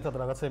ამასთან ერთად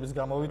რაღაცების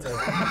გამოვიწერე.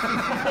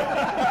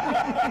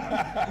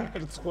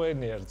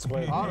 რცხვენია.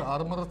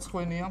 არ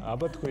მრცხვენია.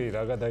 აბა თქვი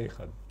რა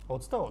გადაიხადე?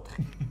 24.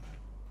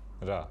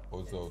 რა?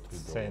 24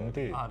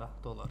 ცენტი? არა,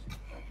 $.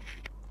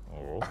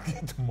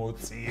 აქეთ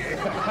მოწიე.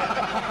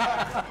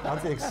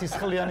 ასე ეგ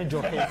სისხლიანი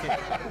ჯოხი იქი.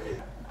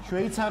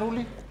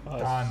 შვეიცარული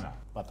დანა.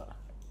 პატარა.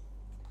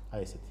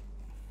 აი ესეთი.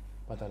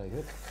 პატარა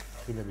იქ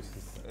ფილების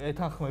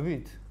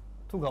ეთანხმებით?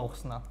 თუ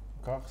გავხსნა?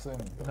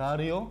 გახსენდა.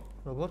 დარიო,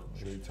 როგორ?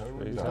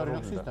 შვეიცარული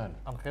დანაშაულის.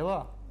 ამხელა?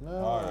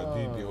 არა,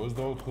 დიდი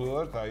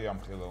 $24 აი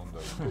ამხელა უნდა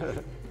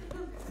იყოს.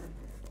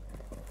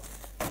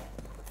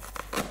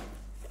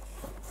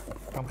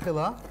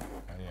 ამხელა?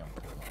 აი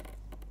ამხელა.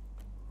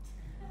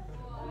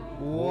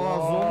 ვა,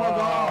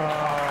 ზომადა.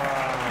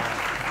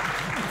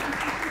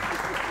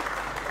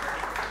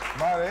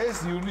 მაგრამ ეს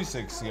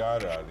unisex-ი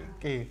არ არის.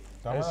 კი.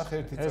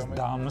 დამანახეთ ეს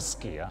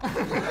დამსკია.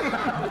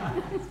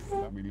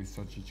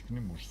 მილისაჩიჩკნი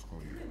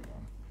მუშსკოია.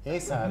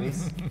 ეს არის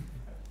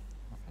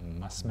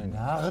მასმენი.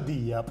 ნაღდი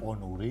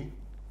იაპონური.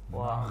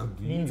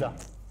 ნაღდი. ნინძა.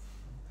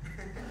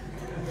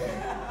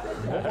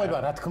 მოყვება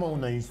რა თქმა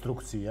უნდა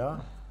ინსტრუქცია.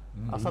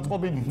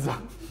 ასაწყობი ნინძა.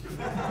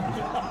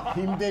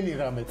 იმდენი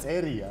რამე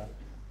წერია,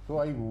 თუ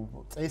აი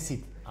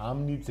წესით ამ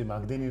ნივთზე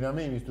მაგდენი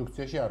რამე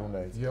ინსტრუქციაში არ უნდა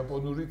ეცი.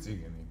 იაპონური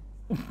წიგნი.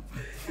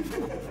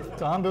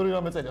 ძალიან ბევრი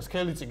რამე წერია,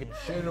 სქელი წიგნი.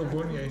 შენ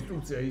როგორია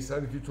ინსტრუქცია ის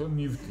არის თვითონ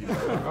ნივთი.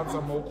 რაღაცა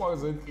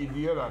მოყვაზე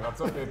კიდია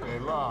რაღაცა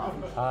პეპელა.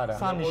 არა.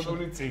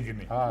 იაპონური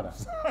წიგნი. არა.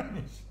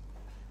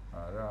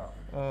 არა.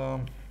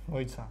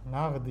 მოიცა,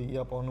 ნაღდი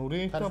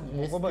იაპონური და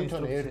მოყვება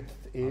ინსტრუქცია.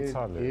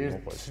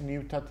 ერთ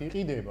ნივთად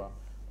იყიდება,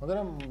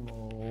 მაგრამ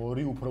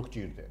ორი უფრო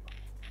გჭირდება.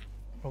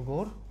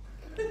 როგორ?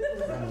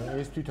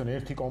 ეს თვითონ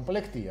ერთი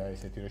კომპლექტია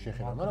ესეთი რომ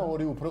შეხედა, მაგრამ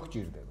ორი უფრო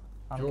გჭირდება.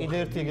 ან კიდე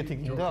ერთი ეგეთი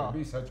გინდა?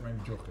 ჯოხები, საჭმელი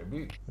ჯოხები?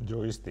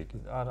 ჯოისტიკი.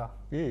 არა.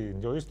 კი,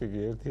 ჯოისტიკი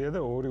ერთია და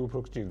ორი უფრო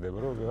გჭირდება,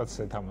 რომ რაღაც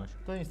ეთამაშო.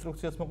 და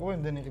ინსტრუქციაც მოყვება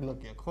იმდენი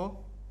ღილაკი აქვს, ხო?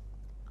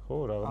 ხო,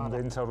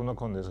 რამდენიც არ უნდა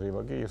კონდეს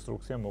ღილაკი,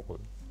 ინსტრუქცია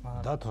მოყვება.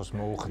 დათოს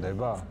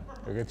მოუხდება?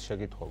 ეგეთი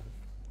შეკითხვა.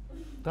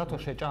 დათო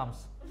შეჭამს?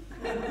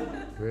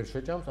 ვერ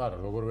შეჭამს? არა,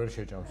 როგორ ვერ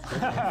შეჭამს?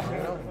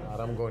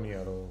 არა მგონია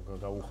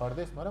რომ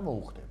გაუხარდეს, მაგრამ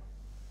მოუხდება.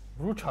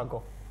 რუჩაგო.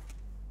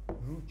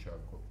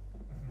 რუჩაგო.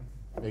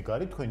 ეგ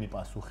არის თქვენი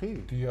პასუხი?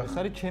 ეს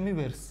არის ჩემი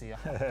ვერსია.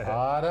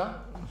 არა.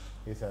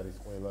 ეს არის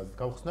ყველაზე.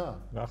 გავხსნა?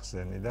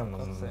 გახსენი და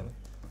გახსენი.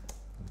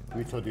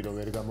 ვიცოდი რომ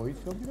ვერ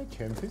გამოიცნობდი და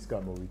ჩემთვის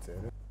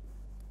გამოვიწერე.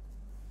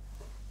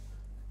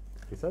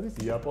 ეს არის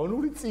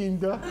იაპონური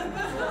წინდა.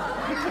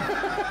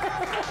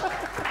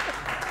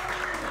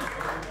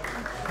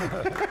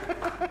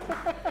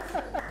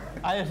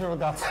 აი ეს რო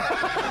გაც.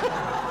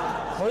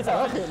 მოიცა,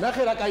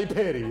 ნახე რა кай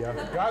ფერია.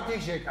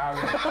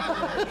 გაგიშეკავე.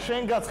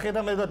 შენ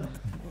გაცხედა მე და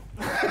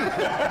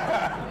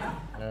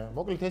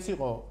მოკლედ ეს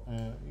იყო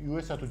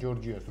USA თუ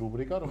ჯორჯიას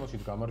რუბრიკა,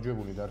 რომელშიც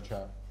გამარჯვებული დარჩა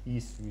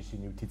ის, ვისი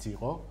ნივთიც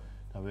იყო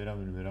და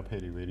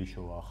ვერაფერი ვერ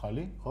იშოვა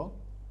ახალი, ხო?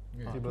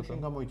 შენ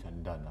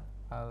გამოიცანი დანა.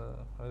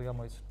 ვერ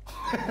გამოიცნო.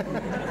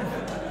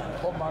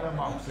 ხო, მაგრამ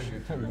აქვს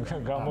ეგეთი.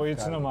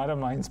 გამოიცნო, მაგრამ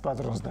მაინც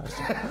პატრონს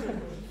დარჩა.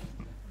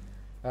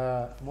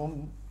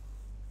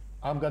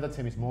 ამ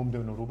გადაცემის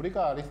მომდევნო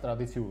რუბრიკა არის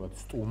ტრადიციულად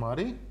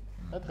სტუმარი.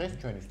 და დღეს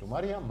ჩვენი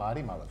სტუმარია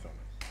მარი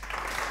მალაზონია.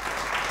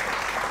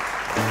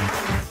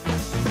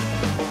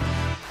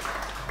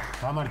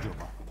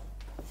 გამარჯობა.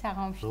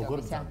 საღამოშტო. როგორ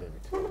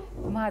გწადებით?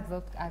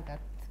 მადლობთ, კარგად.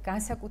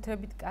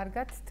 განსაკუთრებით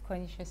კარგად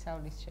თქვენი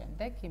შესავლის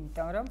შემდეგ,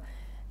 იმიტომ რომ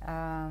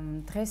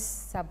დღეს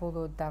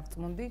საბოლოოდ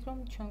დავწმუნდით, რომ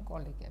ჩვენ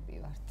კოლეგები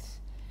ვართ.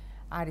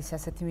 არის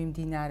ასეთი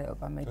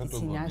მიმდინარეობა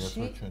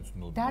მედიცინაში.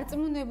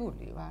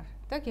 დარწმუნებული ვარ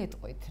და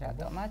გეტყვით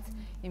რატომაც,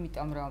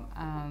 იმიტომ რომ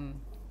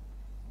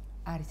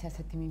არის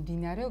ასეთი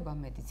მიმდინარეობა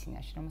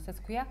მედიცინაში, რომელსაც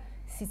ქვია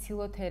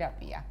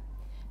სიცილოთერაპია.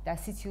 და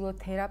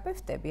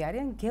სიცილოთერაპევტები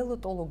არიან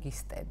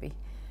გელოტოლოგისტები.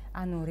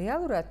 ანუ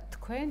რეალურად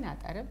თქვენ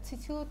ატარებთ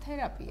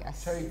სიცილოთერაპიას.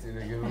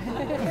 ჩაიწირე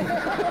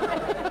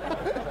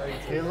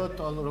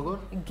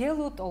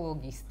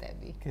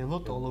გელოტოლოგისტები.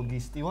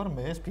 გელოტოლოგისტი ვარ,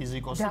 მე ეს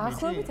ფიზიკოსი ბიჭი.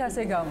 დაახლოებით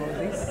ასე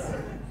გამოდის.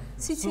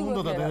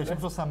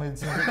 სიცილოთერაპია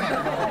სამედიცინო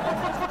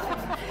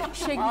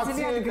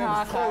შეგიძლიათ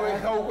გაახაროთ.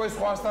 ეხა უკვე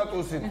სხვა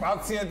სტატუსი,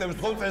 პაციენტებს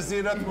თქო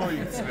წესიერად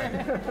მოიქცნენ.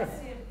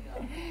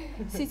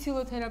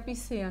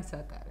 სიცილოთერაპიის სეანსს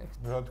ატარებთ.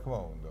 რა თქმა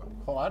უნდა.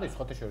 ხო, არის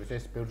ხოთე შორის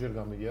ეს ბევრჯერ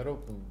გამიგია, რომ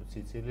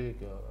სიცილი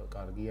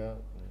კარგია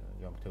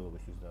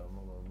ჯანმრთელობისთვის და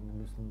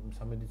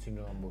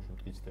სამედიცინო ამბავში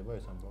მტკიცდება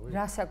ეს ამბავი.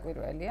 რა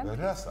საკვირველია?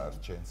 რას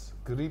არჩენს?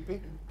 გრიპი?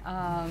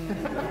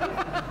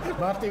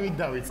 მარტივით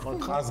დავიწყოთ.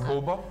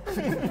 ყაზბობა?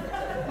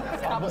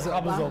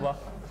 ყაბზობა.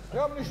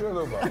 რა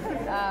მნიშვნელობა?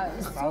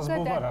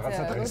 ყაზბობა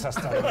რაღაცა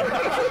დღესასწაული.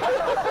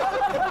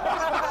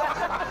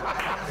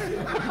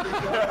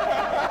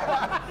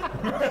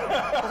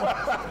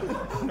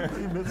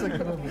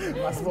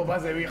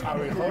 ყაზბობაზე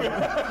ვიყავი ხო?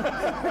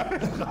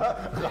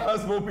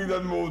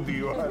 ყაზბობიდან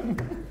მოვდივარ.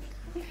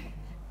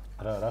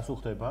 რას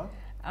უხდება?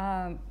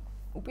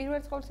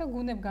 უპირველეს ყოვლისა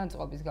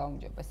გუნებგანწყობის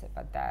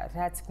გაუმჯობესება და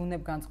რაც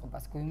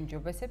გუნებგანწყობას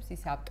გვიმჯობესებს,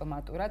 ის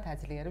ავტომატურად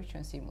აძლიერებს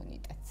ჩვენს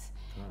იმუნიტეტს.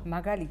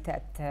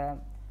 მაგალითად,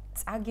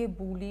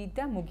 წაგებული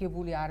და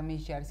მოგებული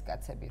არმიის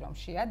ჯარისკაცები რომ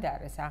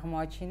შეადარეს,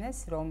 აღმოაჩინეს,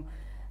 რომ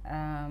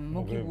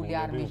მოგებული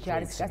არმიის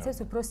ჯარისკაცებს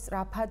უფრო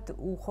სწრაფად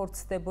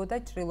უხორცდებოდა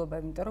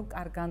ჭრილობები, იმიტომ რომ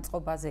კარგ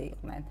განწყობაზე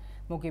იყვნენ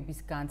მოგების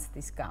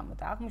განცდის გამო.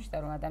 და აღმოჩნდა,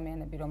 რომ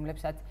ადამიანები,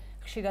 რომლებსაც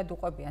ხშირად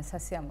უყვებიან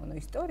სასიამოვნო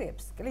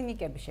ისტორიებს,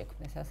 კლინიკები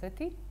შექმნეს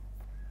ასეთი,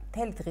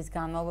 მთელი დღის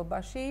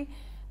განმავლობაში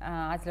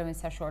აძლევენ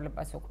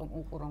საშუალებას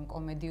უყურონ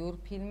კომედიურ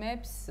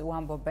ფილმებს,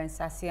 უამბობენ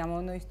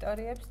სასიამოვნო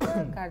ისტორიებს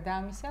და გარდა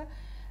ამისა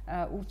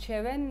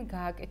ურჩევენ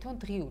გააკეთონ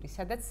დღიური,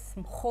 სადაც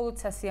მხოლოდ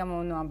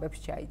სასიამოვნო ამბებს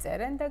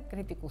ჩაიწერენ და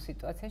კრიტიკულ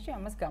სიტუაციაში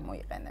ამას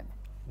გამოიყენებენ.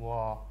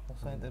 ვაა,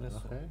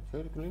 საინტერესოა.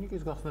 შენ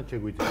კლინიკის გახსნათ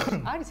შეგვიძლია.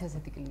 არის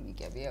ასეთი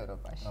კლინიკები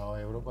ევროპაში.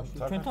 ევროპაში.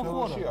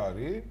 საქართველოში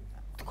არის?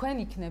 თქვენ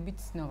იქნებით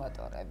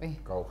ნოვატორები.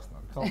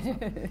 გავხსნათ.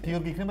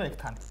 გიორგი იქნება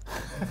ეგთან.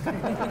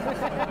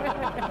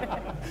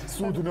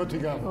 სუდნოთი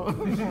გამო.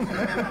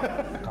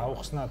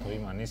 გავხსნათო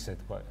იმან ისე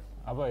თქვა.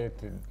 აბა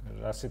ერთი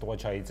რა სიტყვა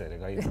ჩაიწერე,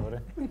 გაიწერე.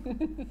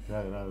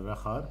 რა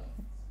ხარ?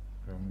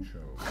 რა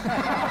მნიშვნელობა?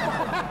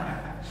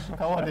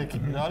 თავარი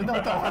ექიმი რა არის და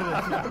თავარი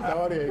ექიმი.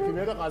 თავარი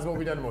ექიმია და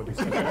ყაზბობიდან მოდის.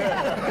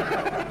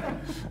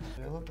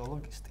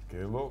 გელოტოლოგისტი.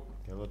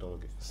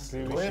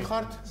 გელოტოლოგისტი. თქვენ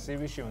ხართ?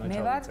 CV-ში უნდა მე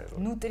ვარ ჩავიწერო.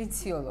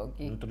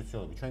 ნუტრიციოლოგი.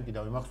 ნუტრიციოლოგი. ჩვენ კი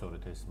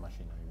დავიმახსოვრეთ ეს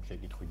მაშინა იმ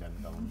შეკითხვიდან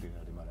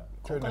გამომდინარე, მაგრამ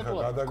ჩვენ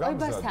ახლა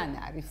კვებასთან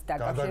არის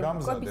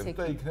გადაგამზადეთ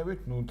და იქნებით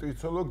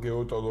ნუტრიციოლოგ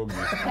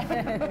გეოტოლოგისტი.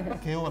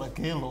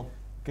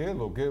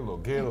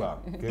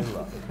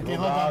 გელა.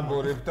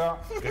 აგორებ და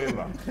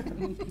გელა.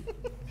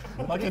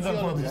 მაგიდან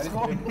მოდის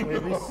ხო?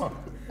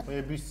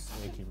 კვების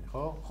ექიმი,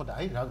 ხო? ხო და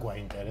აი რა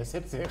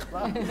გვაინტერესებს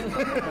ეხლა?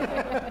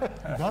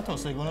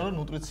 დათოს ეგონა რომ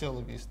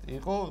ნუტრიციოლოგისტი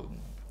იყო,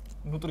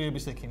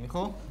 ნუტრიების ექიმი,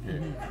 ხო?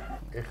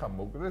 ეხა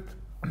მოკლედ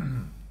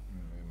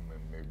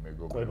მე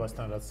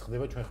კვებასთან რაც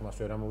ხდება, ჩვენ ხმას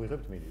ვერ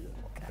ამოვიღებთ მიდიდან.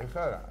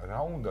 ეხლა რა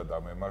უნდა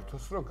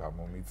დამემართოს, რომ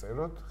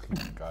გამომიწეროთ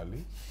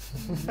ხიმიკალი?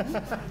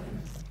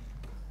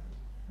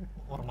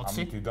 40.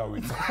 ამით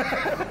დავიწყე.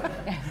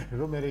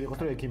 რომ მე იყოს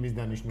რომ ექიმის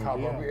დანიშნულია.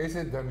 კაბაბი,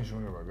 ესეთ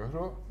დანიშნულება გაქვს,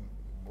 რომ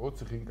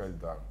 20 ხინკალი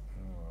და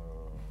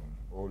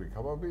 2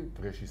 კაბაბი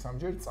დღეში 3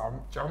 ჯერ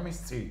ჭამის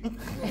წინ.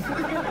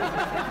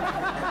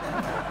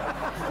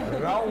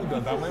 რა უნდა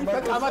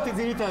დამემართოს? კამათი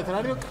ძირითადად რა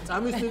არის,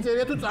 წამის წინ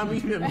წერია თუ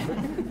წამის შემდეგ.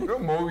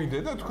 რომ მოვიდე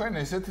და თქვენ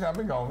ესეთი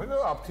რამე გამომიდე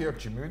და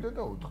აფთიაქში მივიდე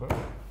და უთხრე.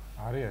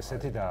 არის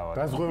ესეთი დაავადება.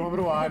 გაზღვევამ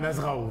რომ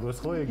აანაზღაუროს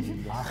ხო ეგ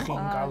იგი.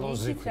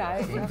 ახინკალოზი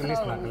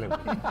ინგლის ნაკლები.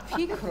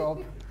 ფიქრობ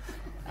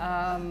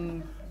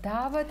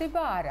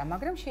დაავადება არა,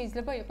 მაგრამ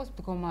შეიძლება იყოს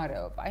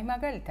მდგომარეობა. აი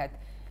მაგალითად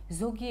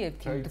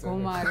ზოგიერთი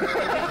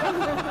მდგომარეობა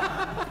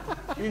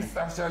ის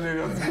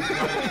საშალერად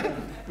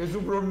ეს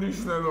უფრო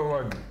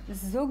მნიშვნელოვანი.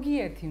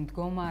 ზოგიერთი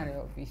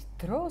მდგომარეობის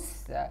დროს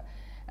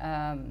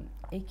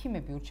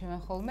ექიმები ურჩევენ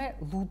ხოლმე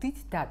ლუდით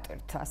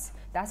დატვირთვას.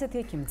 და ასეთი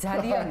ექიმი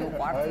ძალიან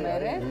უყვართ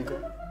მერე.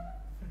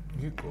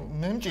 იკო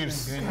მე მჭირს.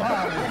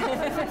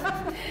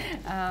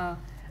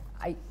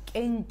 აი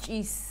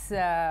კენჭის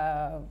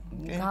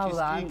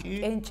გალა,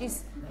 კენჭის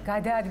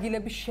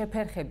გადაადგილების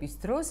შეფერხების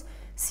დროს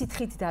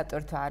სითხით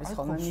დატვირთვა არის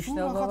ხოლმე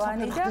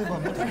მნიშვნელოვანი და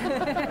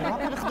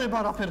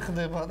რაფერ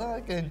ხდება და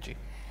კენჭი.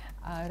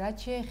 რაც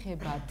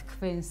შეეხება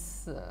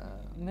თქვენს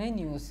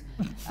მენიუს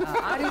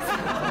არის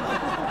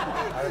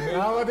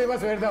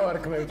ავადებას ვერ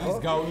დავარქმევთ ხო? ის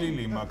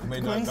გავლილი მაქვს მე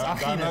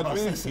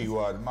განატვირთი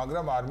ვარ,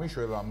 მაგრამ არ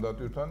მიშველა ამ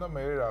დატვირთვან და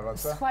მე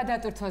რაღაცა სხვა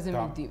დატვირთვაზე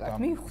მივდივართ.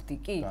 მივხვდი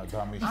კი?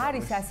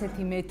 არის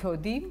ასეთი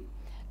მეთოდი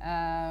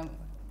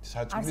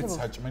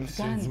საჭმელის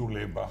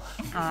შეძულება.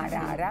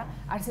 არა,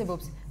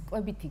 არსებობს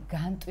კვებითი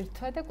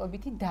განტვირთვა და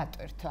კვებითი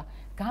დატვირთვა.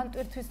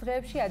 განტვირთვის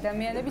დღეებში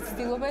ადამიანები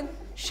ცდილობენ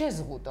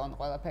შეზღუდონ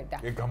ყველაფერი და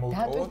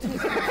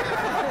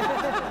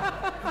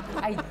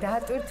აი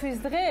დატვირთვის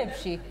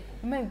დღეებში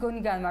მე მგონი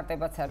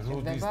განმარტებაც არ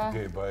ჭირდება. როდის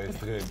დგება ეს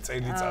დღე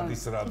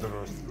წელიწადის რა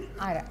დროს?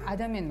 არა,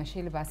 ადამიანმა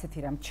შეიძლება ასეთი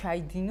რამ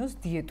ჩაიდინოს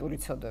დიეტური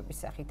ცოდვების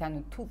სახით. ანუ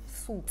თუ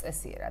სულ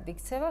წესიერად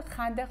იქცევა,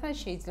 ხანდახან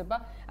შეიძლება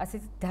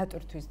ასეთი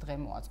დატვირთვის დღე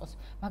მოაწყოს.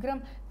 მაგრამ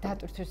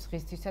დატვირთვის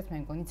დღისთვისაც მე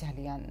მგონი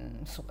ძალიან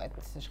სუყეთ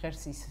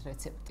ჟღერს ის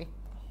რეცეპტი.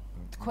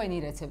 თქვენი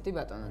რეცეპტი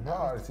ბატონო და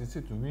არის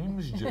იცით ვინ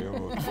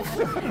მსჯელოთ?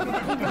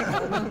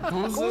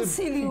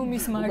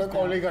 კონსილიუმის მარკა.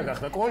 კოლეგა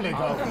გახდა,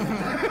 კოლეგა.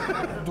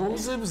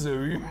 დოზებზე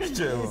ვინ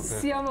მსჯელოთ?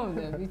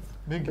 სიამოვნებით.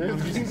 მე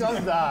გიორგის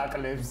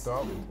დააკლებს და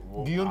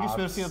გიორგის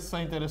ვერსიაც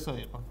საინტერესო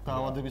იყო.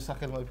 დაავადების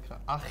სახელი მოვიფიქრა.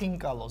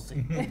 ახინკალოზი.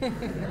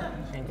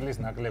 ინგლისის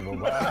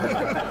ნაკლებობა.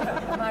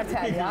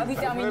 მართალია,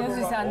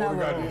 ავიტამინოზის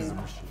ანალოგი.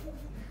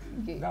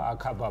 და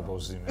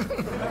აკაბაბოზი მე.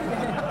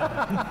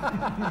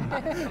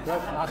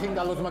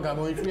 ახინკალოზმა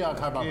გამოიწვია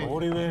აკაბაბო.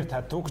 ორივე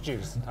ერთად თუ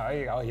გჭირს,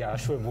 აი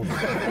აშვებული.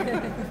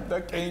 და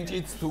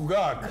კენჭიც თუ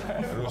გაქვს,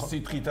 რომ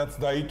სითხითაც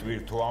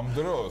დაიტვირთო ამ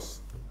დროს.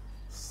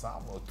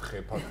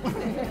 64 ფაქტი.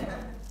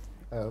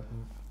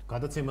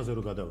 გადაცემაზე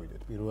რო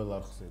გადავიდეთ, პირველ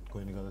არხზე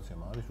თქვენი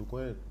გადაცემა არის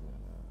უკვე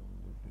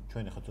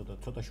ჩვენ ახლა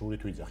ცოტა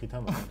შურით ვიძახით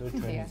ამას, და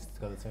ჩვენი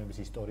გადაცემების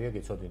ისტორია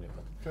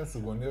გეცოდინებათ. ჩვენს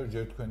უგონია რომ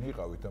ჯერ თქვენი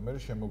იყავით და მე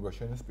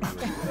შემოგაშენეს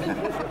პირველი.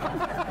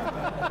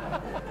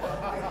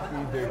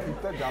 იდეით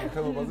და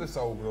გამხელობაზე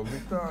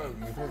საუბრობდით და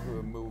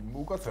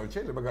უკაცრავ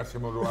შეიძლება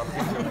გარშემო რო არ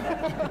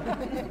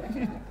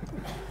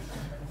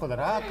ხო და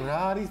რა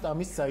არის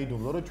ამის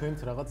საიდუმლო, რომ ჩვენც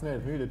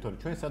რაღაცნაირად მივიდეთ, თორე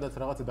ჩვენ სადაც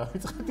რაღაცა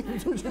დავიწყეთ,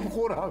 იმჩუჩი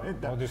მხურავენ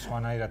და მოდი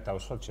სხვანაირად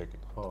დავსვათ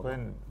შეკითხვა.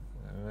 თქვენ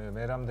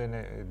მე რამდენი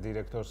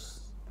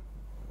დირექტორს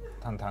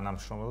თან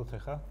თანამშრომლობთ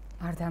ახლა?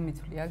 არ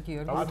დამითვლია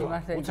გიორგი მართლა.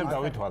 უცებ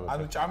დავითვალოთ.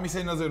 ანუ ჭამის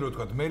ენაზე რო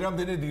თქვა, მე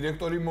რამდენი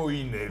დირექტორი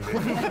მოინელე.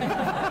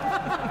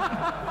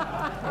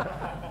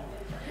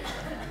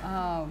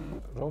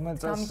 რომელ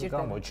წელს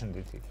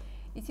გამოჩნდით იქ?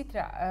 იცით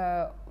რა,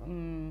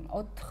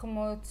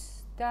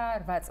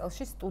 88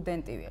 წელში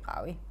სტუდენტი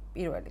ვიყავი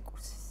პირველი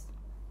კურსის.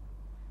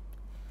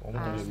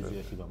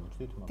 ტელევიზიაში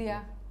გამოჩნდით, მაგრამ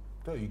დიახ.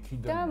 და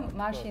იქიდან და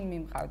მაშინ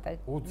მიმყავდა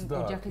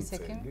ოჯახის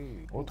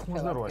ექიმი.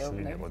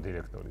 88-ში იყო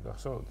დირექტორი,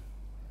 გახსოვთ?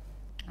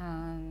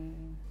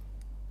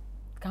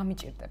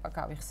 გამიჭირდება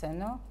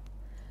გავიხსენო.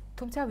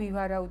 თუმცა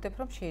ვივარაუდებ,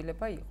 რომ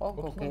შეიძლება იყო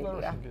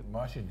გოგელია.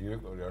 მაშინ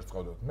დირექტორი არ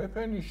წავდათ.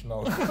 მეფე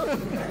ნიშნავს.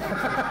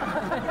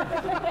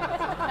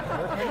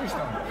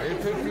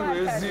 ერთ-ერთი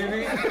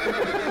ვეზირი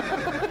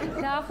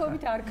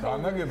დაახლოებით არ ქონდა.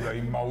 განაგებდა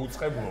იმ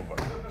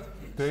მაუწყებლობას.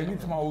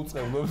 დენით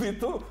მაუწყებლობდით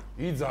თუ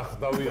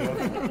იძახდა ვიღაც.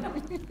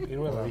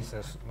 პირველად ისე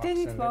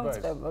დენით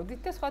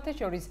მაუწყებლობდით და სხვათა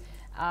შორის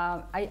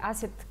აი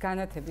ასეთ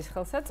განათების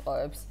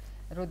ხელსაწყოებს,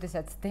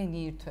 როდესაც დენი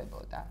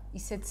ირთვებოდა,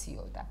 ისე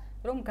ციოდა,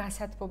 რომ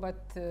გასათბობად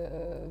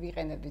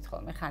ვიყენებდით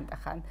ხოლმე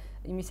ხანდახან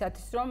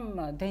იმისათვის, რომ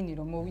დენი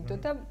რომ მოვიდო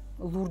და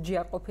ლურჯი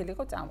არ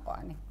ყოფილიყო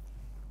წამყვანი.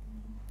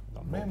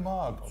 მე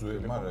მაგძვე,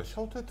 მაგრამ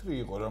შავთეთრი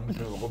იყო, რამე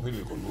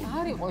ყოფილიყო ლურჯი.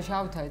 არ იყო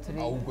შავთეთრი.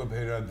 აუ უკვე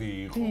ფერადი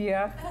იყო.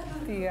 დიახ,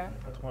 დიახ.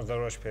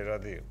 88-ში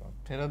ფერადი იყო.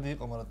 ფერადი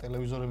იყო, მაგრამ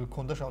ტელევიზორები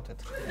ქონდა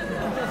შავთეთრი.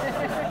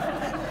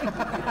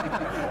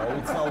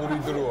 აუცაური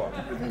დროა.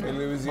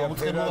 ტელევიზია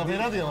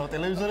ფერადი, მაგრამ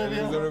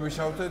ტელევიზორები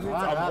შავთეთრი,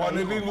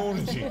 წამყვანები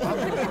ლურჯი.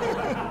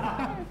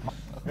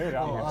 მე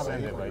რა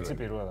მიხსენდება, იცი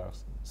პირველ არხს.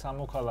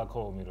 სამოქალაქო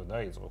ომი რო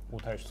დაიწყო,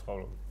 ქუთაისში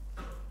ცხოვრობდი.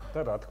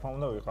 და რა თქმა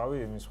უნდა ვიყავი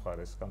იმის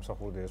მხარეს,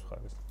 გამსახურდიას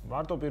მხარეს.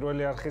 მარტო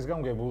პირველი არხისგან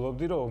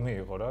გებულობდი რომ ომი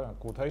იყო რა,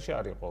 ქუთაისში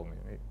არ იყო ომი.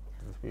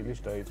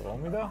 თბილისში დაიწყო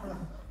ომი და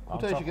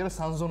ქუთაისში კი არა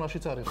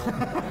სანზონაშიც არ იყო.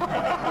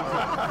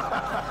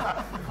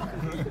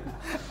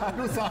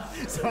 ანუ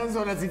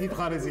სანზონაც იქით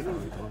ხარეს იყო.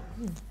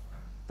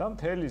 და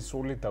მთელი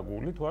სულით და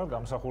გულით ვარ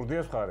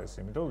გამსახურდიას მხარეს,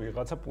 იმიტომ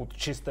ვიღაცა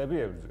პუტჩისტები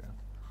ებრძვიან.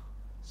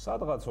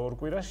 სადღაც ორ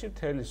კვირაში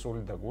მთელი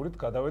სულით და გულით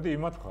გადავედი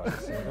იმათ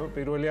მხარეს, იმიტომ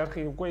პირველი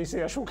არხი უკვე ისე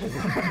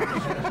აშუქებდა.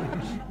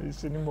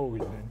 ისინი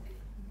მოვიდნენ.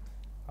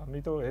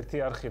 ამიტომ ერთი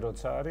არხი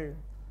როცა არის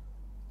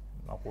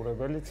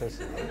მაყურებელი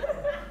წესი.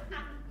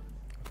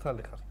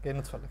 ხალი ხარ,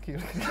 გენოცვალე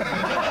გიორგი.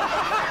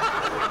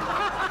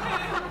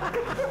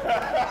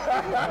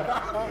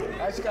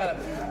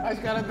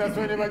 აშკარად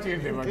დასვენება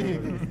ჭირდება.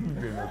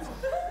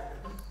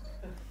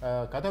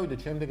 გადავიდეთ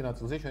შემდეგ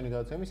ნაწილზე ჩვენი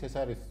გადაცემის, ეს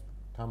არის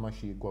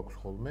თამაში გვაქვს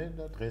ხოლმე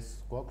და დღეს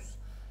გვაქვს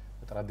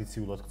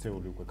ტრადიციულად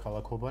ქცეული უკვე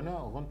ქალაქობანა,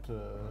 ოღონდ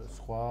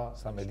სხვა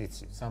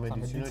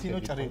სამედიცინო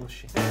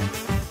ჭრილში.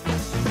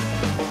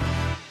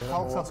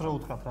 ხალხსაც რა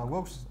უთხრათ რა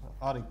გვაქვს?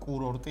 არის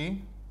კურორტი,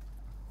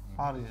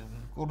 არის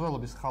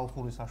კურნალობის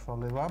ხალხური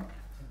საშუალება,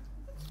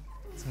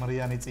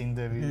 ძმრიანი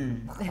წინდები,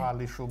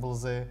 ხალი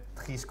შუბლზე,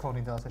 თხის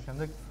ქონი და ასე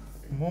შემდეგ.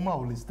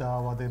 მომავლის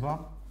დაავადება.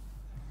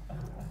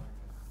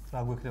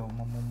 რა გვექნება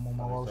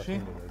მომავალში?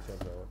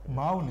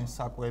 მავნეს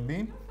საკვები.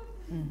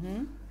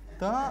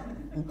 და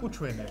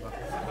უკუჩვენება.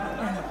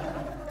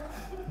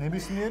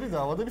 ნებისმიერი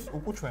დაავადების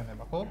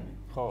უკუჩვენება, ხო?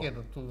 ხო.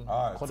 კიდევ თუ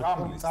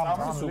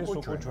წამლის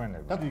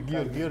უკუჩვენება. და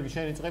გიორგი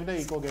შენ იწყებ და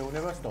იკო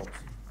გეუნება სტოპს.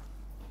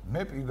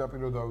 მე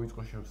პირდაპირ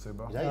დავიწყო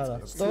შევსება.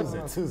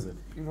 ცუზე.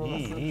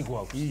 ი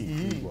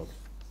გვაქვს.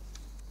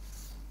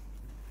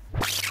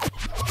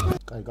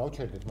 კაი,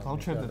 გავჩერდეთ მაგრამ.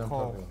 გავჩერდეთ, ხო.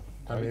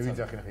 თან მე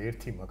ვიძახი ახლა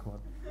ერთი მაქვს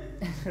მაგრამ.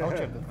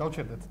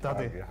 გავჩერდეთ,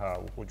 დადე. ჰა,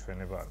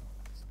 უკუჩვენება.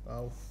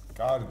 აუ,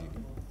 კარგი.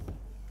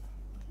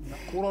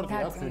 კურორტი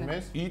აქვს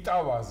ვინმეს?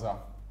 იტავაზა.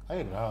 აი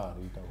რა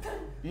არის იტავაზა?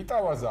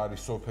 იტავაზა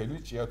არის სოფელი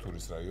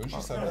ჭიათურის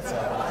რაიონში, სადაც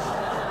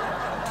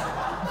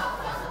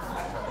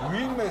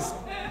ვინმეს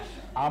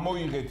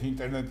ამოიღეთ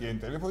ინტერნეტი ან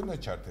ტელეფონი და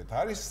ჩართეთ.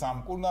 არის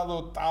სამკურნალო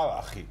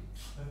ტალახი.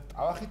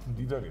 ტალახით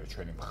მდიდარია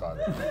ჩვენი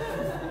მხარე.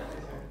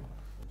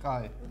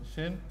 კაი,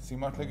 შენ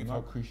სიმართლე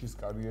გითხრა ქვიშის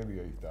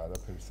კარიერია ის და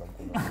არაფერი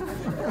სამკურნალო.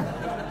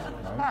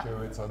 მან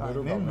შევეცადე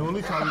რომ მე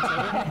 0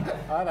 ჩავიწერე.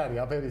 არ არის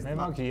აფერის. მე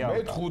მაქვს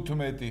მე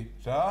 15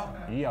 რა?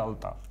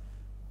 იალტა.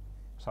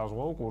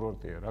 საზღვაო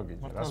კურორტია, რა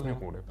გიჟე, რას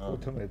მიყურებ?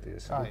 15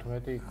 ეს.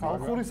 15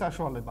 ხალხური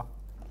საშუალება.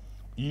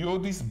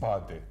 იოდის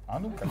ბადე,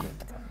 ანუ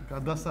კლეტკა.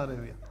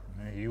 გადასარევია.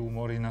 მე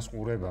იუმორინას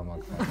ყურება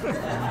მაქვს.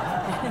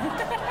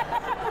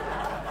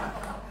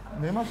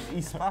 მე მაქვს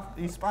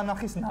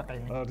ისპანახის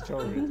ნაყენი. არ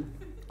ჩავიდე.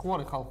 ხო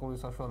არის ხალხური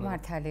საშუალება.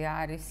 მართალია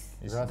არის.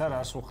 ისა და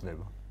რას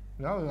უხდება?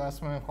 რა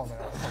ასმენ ხოლმე.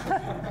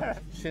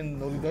 შენ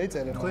 0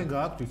 დაიწერე. თქვენ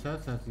გააქვთ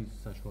ისაც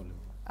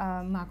საშუალება?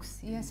 მაქვს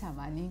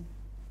იასამანი.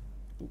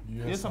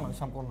 იასამანი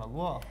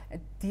სამკურნალოა?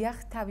 დიახ,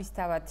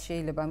 თავისთავად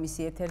შეიძლება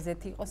მისი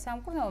ეთერზეთი იყოს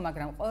სამკურნალო,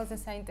 მაგრამ ყველაზე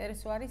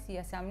საინტერესო არის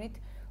იასამნით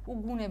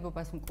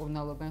უგუნებობას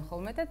მკურნალობენ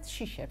ხოლმე და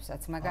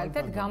შიშებსაც.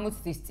 მაგალითად,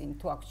 გამოცდის წინ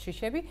თუ აქვს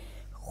შიშები,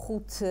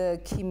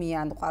 5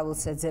 ქიმიან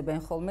ყვავილს ეძებენ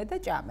ხოლმე და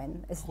ჭამენ.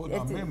 ეს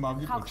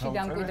ხალხში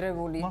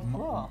დამკვიდრებული.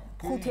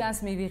 5-იანს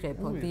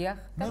მივიღებო, დიახ,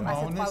 და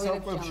ასეთ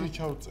ყვავილებს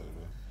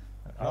ჩავწერე.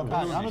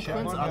 ანუ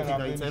თქვენს ათი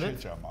დაიწერე?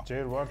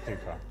 ჯერ ვარ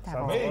თიქა.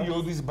 მე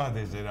იოდის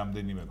ბადეზე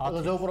რამდენიმე.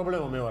 ყველაზე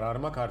პრობლემა მე ვარ, არ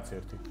მაქვს არც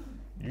ერთი.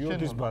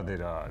 იოდის ბადე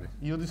რა არის?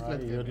 იოდის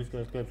კლეტკები. იოდის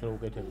კლეტკებს რო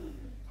უკეთებ.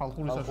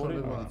 ხალხური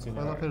საშუალება.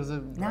 ყველაფერზე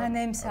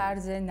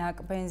ნანემსარზე,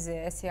 ნაკბენზე,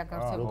 ესე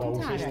აგარცებოდა.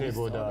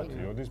 უშეშდებოდა.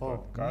 იოდის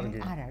ბადე, კარგი.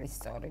 არ არის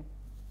სწორი.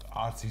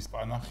 არც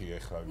ისპანახი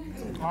ეხლა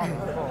გიწევ.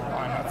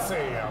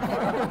 ანაცეა.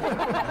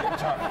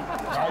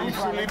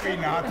 გაიშვილი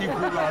პინა 10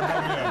 ქულა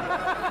ადამიანი.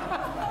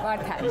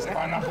 მართალია.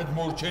 ისპანახით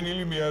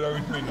მორჩენილი მე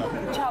არავინ პინა.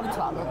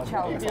 ჩავთვალოთ,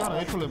 ჩავთვალოთ. არა,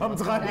 ეთულება.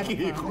 მძღარი კი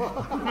იყო.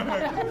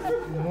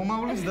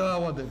 მომავლის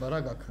დაავადება რა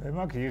გაქვს? მე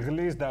მაქვს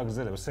იღლის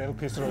დაგზელება,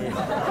 სელფის რო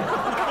იყო.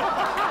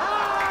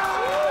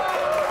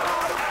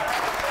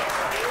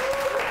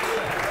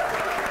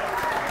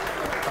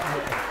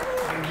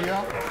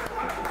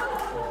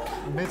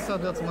 მე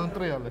სადაც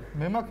მანტრიალე,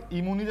 მე მაქვს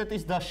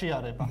იმუნიტეტის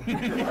დაშიარება.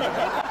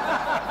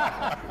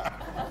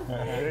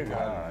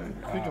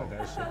 ბიჭო,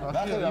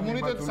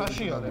 იმუნიტეტს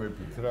აშიარე.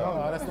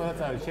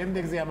 არასდროს არის,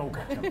 შემდეგზე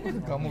ამოვკაჩა.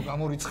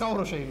 გამორიცხავ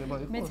შეიძლება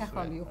იყოს. მეც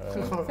ახლა მივხვდი.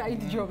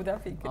 საიძჯობდა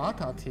ფიქრი.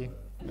 10.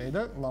 მე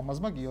და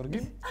ლამაზმა გიორგი.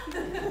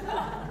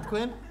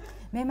 თქვენ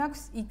მე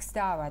მაქვს X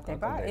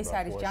დაავადება, ეს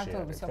არის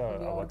ჯანმრთელობის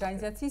მსოფლიო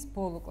ორგანიზაციის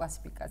ბოლო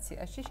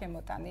კლასიფიკაციაში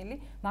შემოტანილი,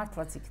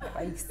 მართლაც იქნება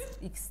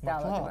X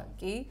დაავადება.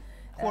 კი.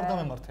 ხო არ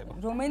დამემართება.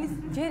 რომელიც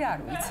ჯერ არ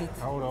ვიცით.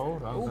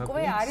 რა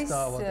უკვე არის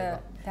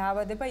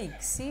დაავადება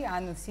X-ი,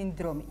 ანუ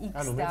სინდრომი X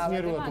ანუ დაავადება.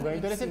 მეცნიერულად თუ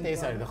გაინტერესებთ,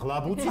 ეს არის და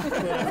ღლაბუცი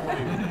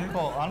ვერაფერი.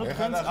 ხო, ანუ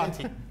თქვენ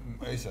 10.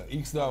 ესა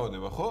X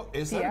დაავადება, ხო?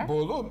 ეს არის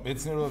ბოლო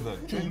მეცნიერულად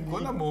ჩვენ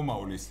მქონა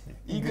მომავლის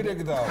Y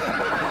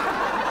დაავადება.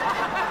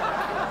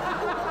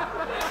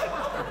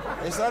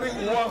 ეს არის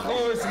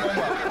უახლოეს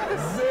მომა.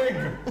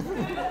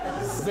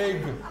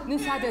 ზეგ. ნუ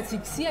სადაც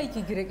X-ია, იქ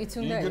Y-იც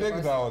უნდა Y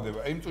იყოს. დაავადება.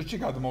 იმ წუთში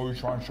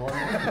გადმოვიშვანშვა.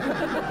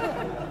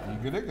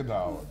 Y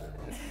დაავადება.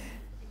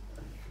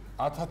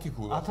 10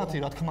 ქულა. 10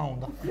 რა თქმა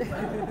უნდა.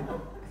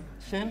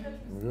 შენ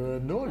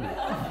 0.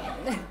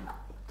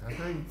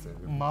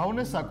 გადაიწერე.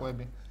 მავნე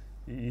საკვები.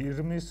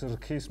 ირმის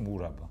რქის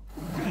მურაბა.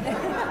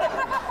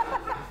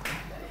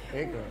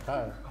 ეგ ხა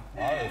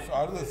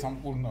არა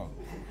სამკურნალო.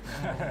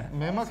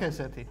 მე მაქვს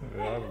ესეთი.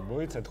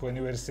 მოიცა თქვენი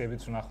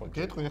ვერსიებიც ვნახოთ.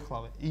 გეტყვი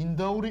ახლავე.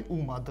 ინდაური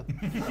უმად.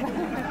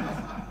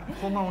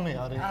 ხო მავნე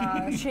არის?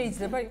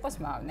 შეიძლება იყოს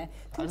მავნე.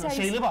 თუმცა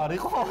შეიძლება არ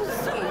იყოს?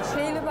 კი,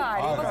 შეიძლება არ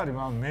იყოს. არის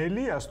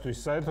მელიასთვის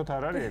საერთოდ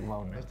არ არის ეგ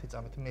მავნე. ერთი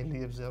წამით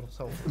მელიებზე არ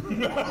ვსაუბრობ.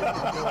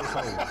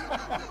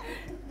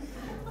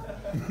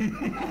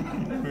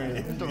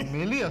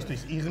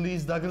 მელიასთვის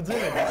იღლის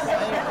დაგრძელება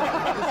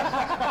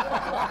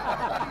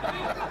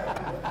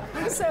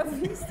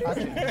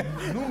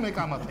ნუ მე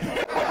კამათე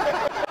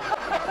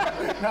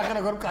ნახე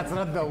როგორ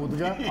კაცრად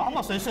დაუდგა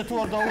ამას ესე თუ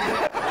არ დაუდგა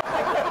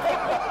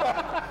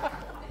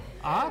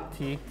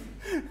 10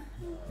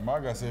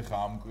 მაგას ეხა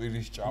ამ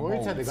კვირის ჭამა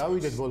მოიცადე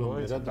გავიდეთ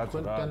ბოლომდე და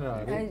თქვენთან რა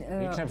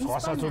იქნებ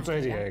სხვასაც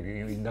უწერია ეგ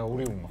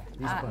ინდაური უმა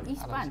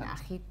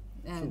ისპანახი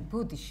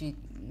ბუდიში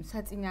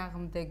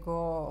საწინააღმდეგო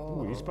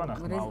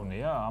ისპანახი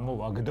მავნია,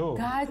 ამოვაგდო.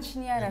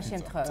 გააჩნია რა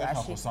შემთხვევაში.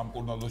 ეხლა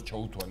სამკურნალოს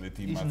ჩაუთვალეთ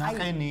იმას. ის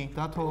ნაყენი,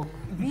 დათო.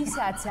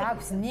 ვისაც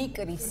აქვს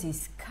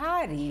ნიკრისის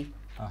ქარი,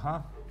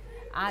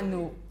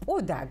 ანუ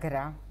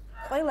პოდაგრა,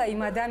 ყველა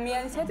იმ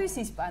ადამიანისათვის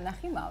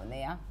ისპანახი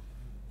მავნეა.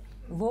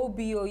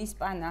 ლობიო,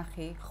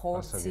 ისპანახი,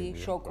 ხორცი,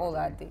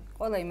 შოკოლადი,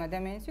 ყველა იმ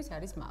ადამიანისთვის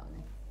არის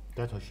მავნე.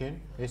 დათო შენ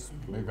ეს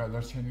მე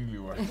გადარჩენილი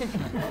ვარ.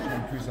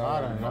 ჩემთვის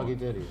არა,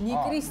 მაგიტერია.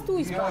 ნიკრის თუ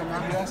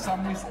ისპანახი?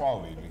 იასამის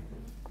ყვავილი.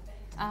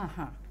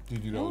 აჰა.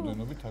 დიდი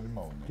რაოდენობით არის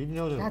მავნე. დიდი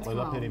რაოდენობით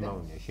ყველაფერი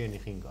მავნეა, შენი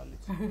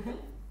ხინგალიც.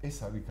 ეს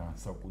არის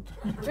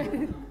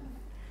განსაკუთრებული.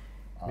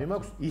 მე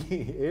მაქვს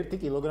 1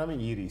 კილოგრამი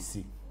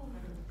ირისი.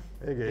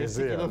 ეგ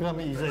 1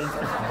 კილოგრამი იზეი.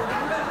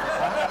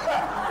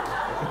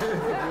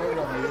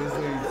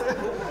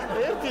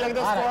 1 აქ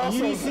და სხვა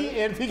ირისი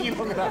 1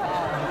 კილოგრამი.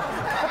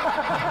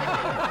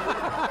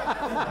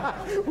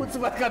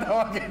 უცბად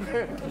გადავაგებე.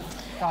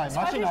 აი,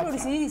 მაშინ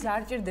ხაშურის ირისი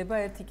არ ჭირდება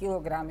 1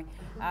 კილოგრამი.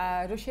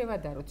 რო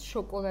შევადაროთ,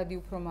 შოკოლადი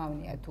უფრო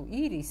მავნეა თუ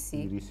ირისი?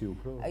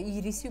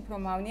 ირისი უფრო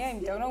მავნეა,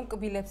 იმიტომ რომ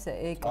კბილებს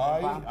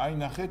ეკრება. აი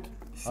ნახეთ.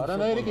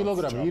 არანაირი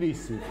კილოგრამი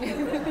ირისი.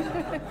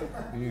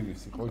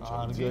 ირისი ყოჩა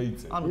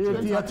ძეიწე. ანუ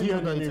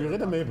 1-10-იანი მივიღე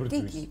და მე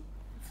ბრძვის.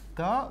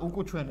 და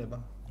უკუჩვენება.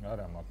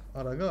 არა მაქვს.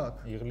 არა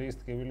გაქვს? იღლიის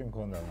ტკივილი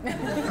მქონდა.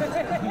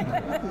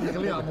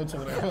 იღლი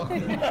ამოწურება.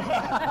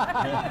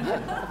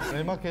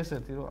 მე მაქვს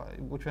ესეთი რომ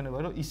უკუჩვენება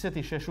რომ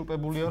ისეთი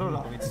შეშუპებულია რომ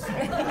რა ვიცი.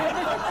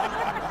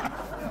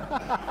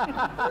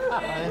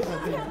 აი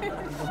ესეთი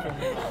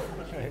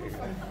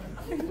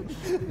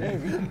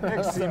ეგ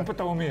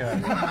სიმპტომია.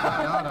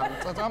 არა,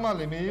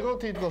 წამალი მიიღო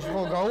თითქოს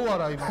ხო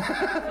გაუარა იმ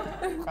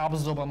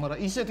ყაბზობა, მაგრამ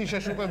ისეთი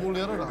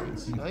შეშუპებულია რომ რა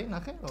ვიცი. აი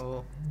ნახე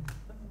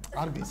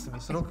არ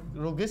გესმის,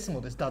 რო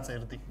გესმოდეს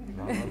დაწერდი.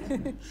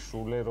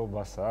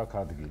 შულერობასა აქ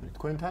ადგილი.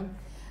 თქვენთან?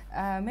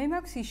 მე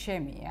მაქვს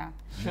იშემია.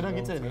 შენ რა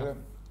გიწერია?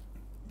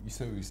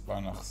 ისევ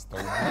ისპანახს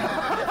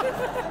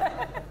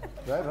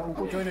და რა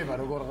უკუჩვენება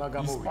როგორ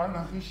გამოვიდა?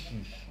 ისპანახის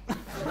შიში.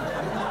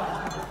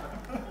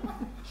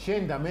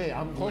 შენ და მე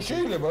ამ ხო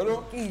შეიძლება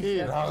რომ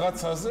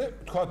რაღაცაზე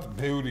თქვათ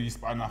ბევრი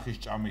ისპანახის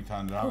ჭამით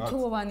ან რაღაც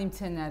ფოთლოვანი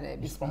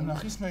მცენარეების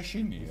ისპანახის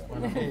მეშინია.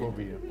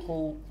 ფობია. ხო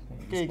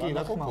კი,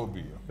 რა თქმა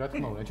ფობია. რა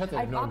თქმა უნდა, ჩაწერე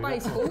აი ნომერი.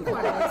 პაპაის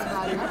უყურებს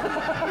ხარი.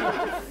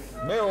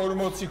 მე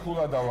 40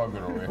 ქულა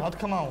დავაგროვე. რა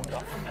თქმა უნდა.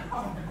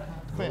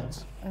 თქვენც.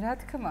 რა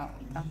თქმა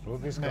უნდა.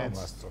 როდის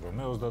გამასწრო?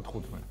 მე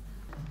 35.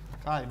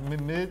 აი,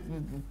 მე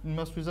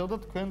იმას ვიზავ და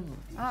თქვენ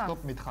სტოპ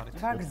მითხარით.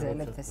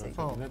 გაგზელებთ ესე იგი.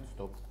 ხო,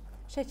 სტოპ.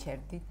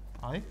 შეჩერდი.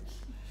 აი.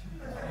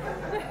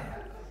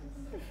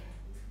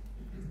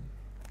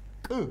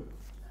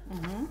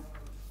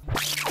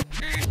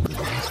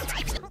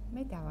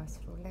 მე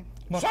დავასრულე.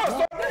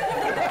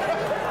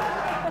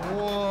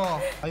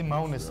 აი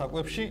მავნეს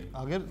საკვებში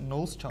აგერ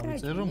 0-ს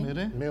ჩავიწერ რომ მე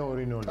მე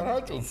 2-0.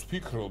 რაჭონს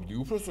ფიქრობდი,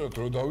 უბრალოდ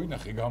რო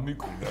დავინახე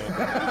გამიკურდა.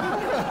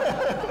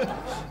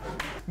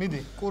 მიდი,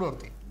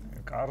 კურორტი.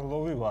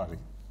 კარლოვი ვარი.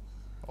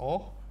 ო,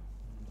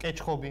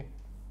 კეჩხობი.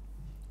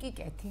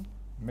 კიკეთი.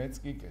 მეც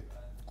კიკეთ.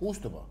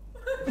 კუსტობა.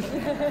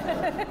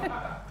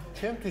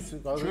 ჩემთვის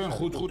ჩვენ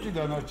 5-5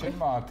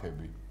 დანარჩენმა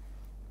 10-ები.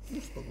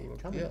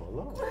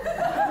 ჩამევალა.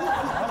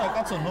 არა,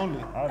 კაცო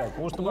 0. არა,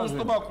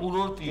 კუსტობა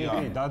კურორტია.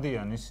 კი,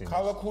 დადიან ისინი.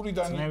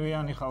 ქალაქურიდან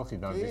წნევიანი ხალხი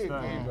დადის და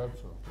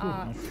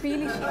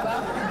თბილისში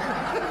ვარ.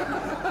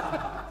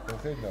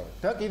 ხედავ.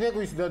 და კიდე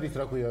ის დადის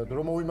რა ქვია,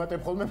 რომ მოვიმატებ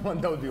ხოლმე მან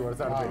დავდივარ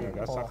სარბენი.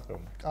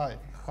 გასახდომა. აი,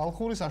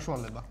 ხალხური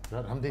საშუალება.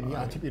 რამდენია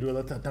 10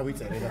 პირველად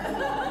დავიწერე და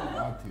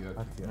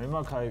 10. მე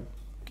მაქვს აი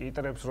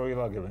კიტრებს რო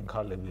ილაგებენ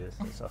ქალები ეს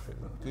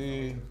სახელი. კი,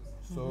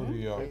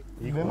 სორია.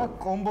 მე მაქვს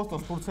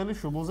კომბოსტოს ფურცელი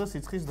შუბლზე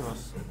სიცხის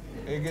დროს.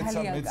 ეგეც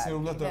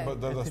მეცნიერულად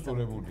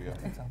დადასტურებულია.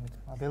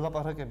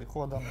 დელაპარაკები ხო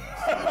ადამიანს.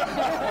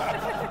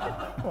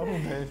 არ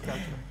უნდა ეს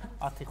კაცო.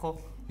 10 ხო?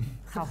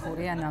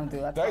 ხალხურია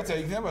ნამდვილად. დაიცა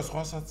იქნება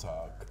სხვასაც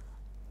აქ.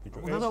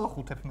 უნდა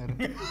დავახუთებ მე.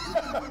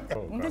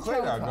 უნდა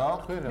ხერა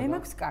ჩავთვალო. მე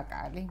მაქვს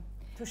კაკალი.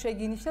 თუ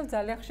შეგინიშნებ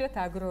ძალიან ხშირად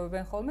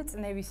აგროვებენ ხოლმე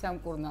წნევის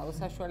სამკურნალო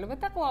საშუალება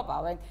და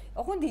ყვაპავენ.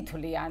 ოღონდ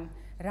ითვლიან,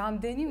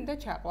 რამდენი უნდა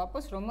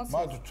ჩაყვაპოს, რომელსაც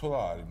მათ თვლა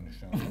არის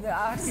მნიშვნელოვანი.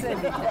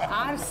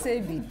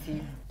 არსებითი.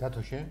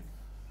 დათო შენ?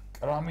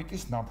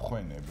 კრამიტის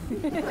ნაფხვენები.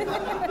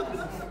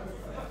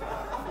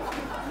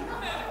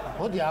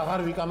 მოდი აღარ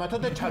ვიკამათო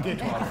და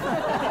ჩაგეთვალ.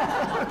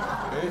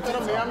 იმიტომ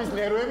რომ მე ამის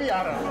ნერვები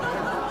არ არის.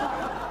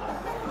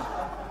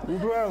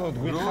 უბრალოდ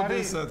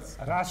გითხარი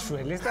რას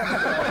შველის და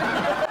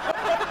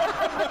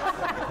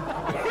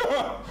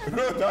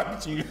რო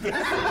დაჭირდა.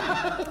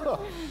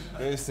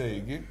 ესე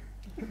იგი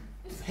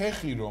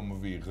ფეხი რომ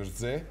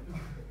ვიღრძე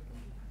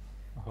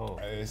ხო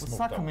ეს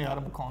საქმე არ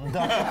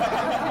მქონდა.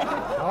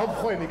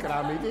 ავხვენი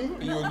კრამიტი.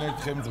 პიონერ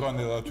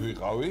ხელმძღვანელად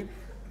ვიყავი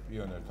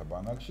პიონერთა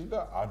ბანაკში და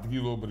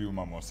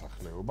ადგილობრივმა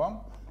მოსახლეობამ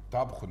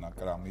დაფხვნა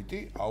კრამიტი,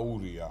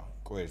 აურია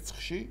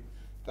კვერცხში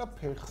და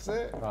ფეხზე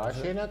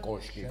აშენა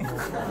კოშკი.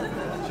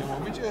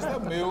 შემომიჭეს და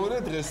მეორე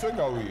დღესვე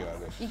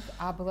გავიარე. იქ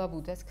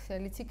აბლაბუდას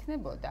ქსელიც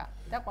იქნებოდა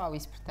და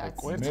ყვავისფრთაც.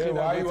 მე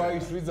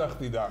ვაის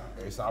ვიძახდი და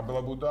ეს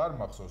აბლაბუდა არ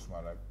მახსოვს,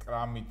 მაგრამ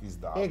კრამიტის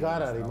და ეგ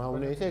არ არის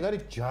მავნე ისე, ეგ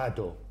არის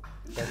ჯადო.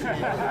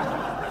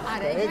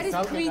 არა, ეგ არის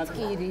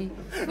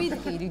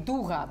თვითკირი,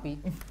 დუღაბი.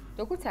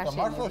 როგორც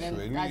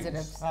აშენებდნენ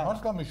აზრებს.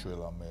 მარს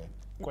გამიშველა მე.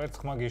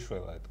 კვერცხმა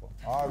გიშველა ეთქო.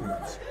 არ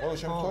ვიცი. ყოველ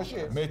შემთხვევაში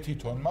მე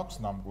თვითონ მაქვს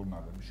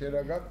ნამკურნალები. შენ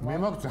რა გაქვს? მე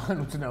მაქვს ძალიან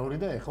უცნაური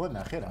და ეხლა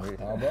ნახე რა.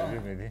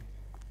 მიდი.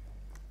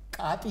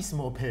 კატის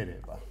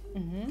მოფერება.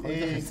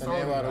 ეს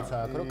წნევა როცა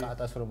აქ რო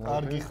კატას რომ მოფერებ.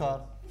 კარგი ხარ.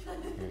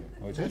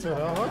 მოიცეთ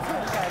რაღაც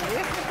ხალი.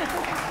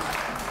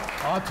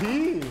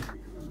 10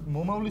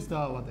 მომავლის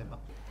დაავადება.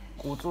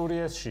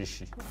 კუწურიეს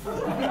შიში.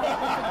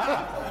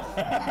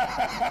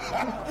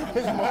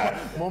 ეს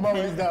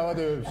მომავლის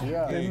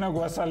დაავადებებშია? ენა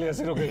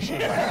გვასალიასი რო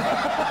გეშია.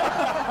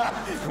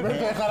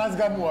 მე ხარას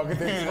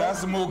გამოაგდეს.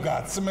 რას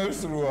მოგაცმევს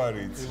რო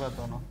არის? კი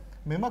ბატონო.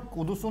 მე მაქვს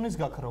კუდუსუნის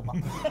გაქრობა.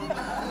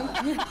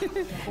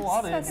 ხო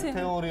არის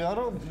თეორია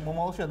რომ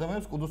მომავალში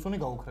ადამიანებს კუდუსუნი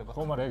გაუქრება.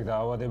 ხო, მაგრამ ეგ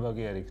დაავადება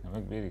კი არ იქნება,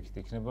 ეგ პირიქით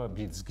იქნება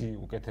ბიძგი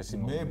უკეთესი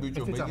მე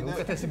ბიჭო მე კიდე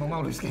უკეთესი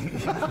მომავლის კი.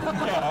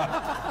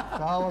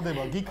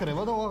 დაავადება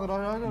გიქრება და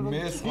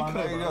მე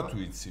სხვანაირად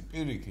ვიცი,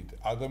 პირიქით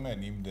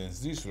ადამიანი იმდენ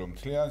ზის რომ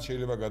მთლიან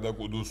შეიძლება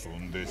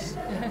გადაკუდუსუნდეს.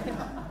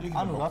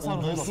 ანუ რაც არ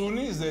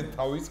კუდუსუნი ზე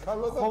თავის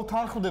ქალა და ხო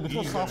თანხმდები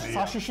რომ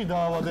საშიში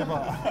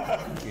დაავადებაა.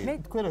 მე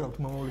თქვენ რა გაქვთ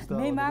მომავლის მე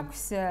დაავადება?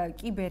 მაქვს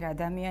კიბერ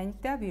ადამიანი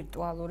და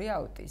ვირტუალური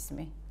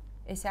აუტიზმი.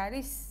 ეს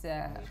არის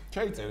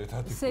ჩაიწერეთ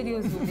 10.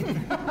 სერიოზული.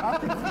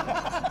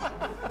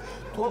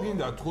 თუ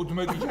გინდა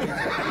 15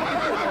 ჩაიწერეთ.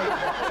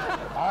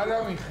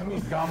 არავინ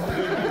ხმის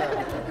გამოდებია.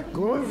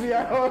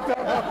 გონზია ხოთა.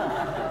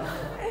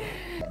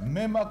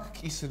 მე მაქვს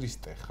კისრის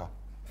ტეხა.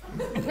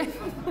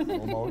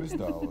 მომავლის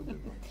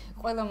დაავადება.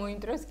 ყველა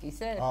მოინტერეს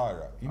კისერ?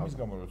 არა, იმის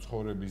გამო რომ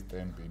ცხოვრების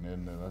ტემპი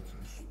ნელ-ნელად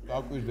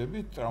აკვირდები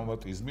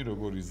ტრავმატიზმი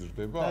როგორ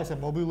იზრდება. და ესე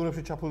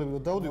მობილურებში ჩაფულები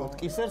რომ დავდივართ,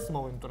 კისერს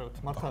მოვიმტრევთ,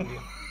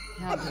 მართალია.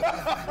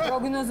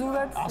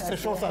 პროგნოზულად ასე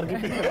შორს არ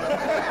გიფიქრე.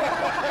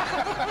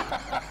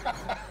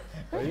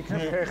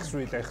 იქნებ ფეხს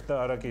ვიტეხ და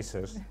არა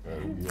კისერს.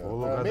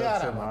 ბოლო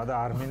გადაცემა და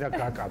არ მინდა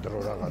გაკადრო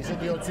რაღაც.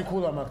 ისეთი 20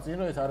 ქულა მაქვს წინ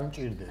რომ ეს არ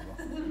მჭირდება.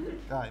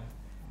 აი,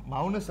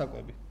 მავნე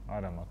საკვები.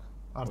 არა მაქვს.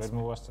 ვერ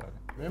მოვასწარე.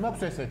 მე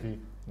მაქვს ესეთი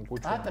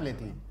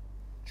ატლეტი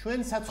ჩვენ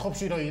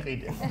საცხობში რო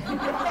იყიდეს.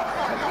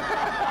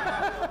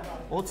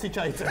 20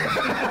 ჩაიწერე.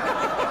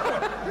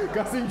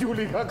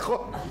 გასინჯული გაქო.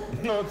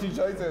 20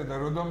 ჩაიწერე და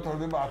რომ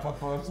დამთავრდება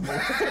 1000 $.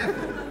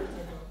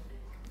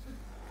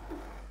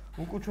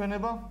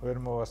 უკუჩვენება? ვერ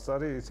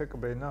მოვასწარი, ისე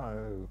კბენა,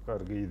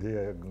 კარგი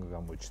იდეა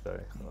გამოჩნდა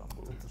ეხლა.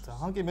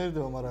 ძალიან კი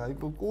მერდება, მაგრამ აი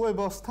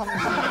კუებასთან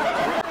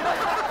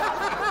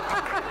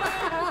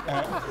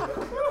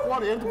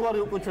ხوارი ერთგვარი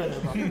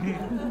უკუჩვენება.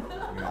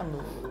 ანუ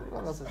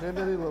რაღაცა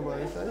შეერილობა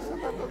ეს არის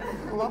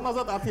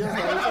ლამაზად 1000-ს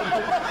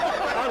დაიწყე.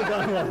 არ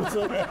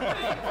განვაცხო.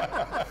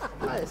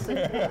 აი ესე.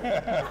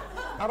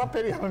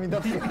 არაფერი არ მინდა.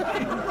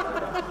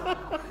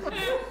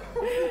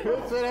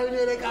 ცერავინ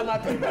ვერ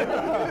ეკამათება.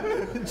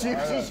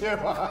 ჯიქში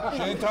შევა.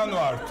 შენთან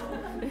ვართ.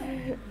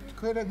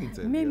 თქვენ რა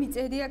გიწერია? მე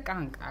მიწერია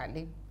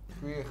კანკალი.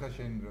 თქვი ახლა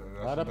შენ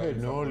არაფერი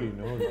 0.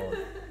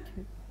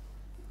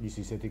 ის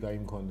ისეთი კაი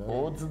მქონდა.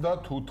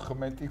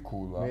 34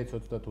 ქულა. მეც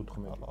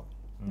 34.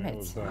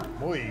 მეც.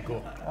 მოიგო.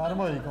 არ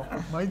მოიგო.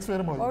 მაინც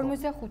ვერ მოიგო.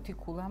 45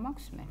 ქულა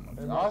მაქვს მე.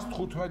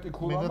 115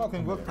 ქულა მე და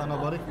თქვენ მაქვს. გვაქვს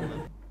თანაბარი ქულა.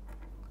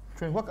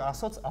 ჩვენ გვაქვს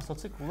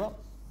 120 ქულა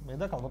მე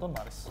და კალბატონ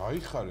მარის.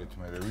 გაიხარეთ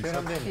მე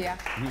შენამდენია.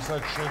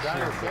 ვისაც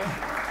შეშერდა.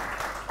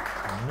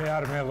 მე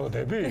არ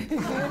მელოდები?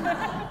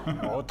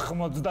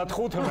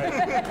 95.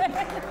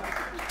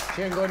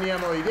 შენ გონია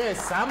მოიგე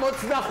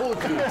 65.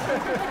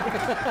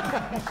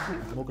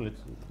 მოკლედ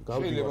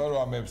შეიძლება რომ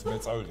ამებს მე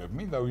წავიღებ,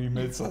 მინდა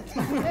ვიმეცად.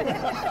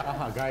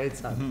 აჰა,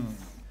 გაეცად.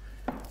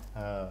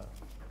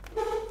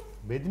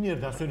 ბედნიერ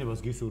დასვენებას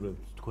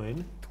გისურვებთ თქვენ.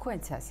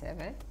 თქვენც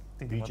ასევე.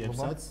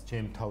 ბიჭებსაც,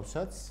 ჩემ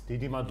თავსაც.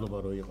 დიდი მადლობა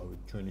რომ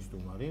იყავით ჩვენი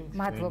სტუმარი.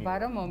 მადლობა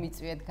რომ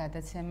მომიწვიეთ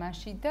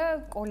გადაცემაში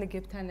და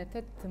კოლეგებთან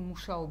ერთად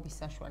მუშაობის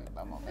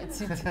საშუალება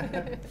მომეცით.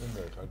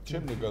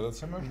 ჩემი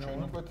გადაცემაში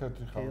ჩვენ უკვე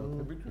თეთრი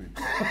ხალათებით ვიყავით.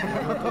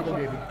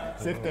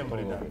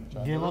 სექტემბრიდან.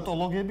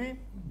 გელოტოლოგები?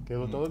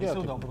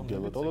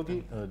 გელოტოლოგი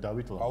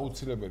დავით ლა.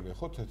 აუცილებელია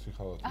ხო თეთრი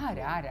ხალათი?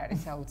 არა, არ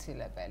არის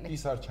აუცილებელი.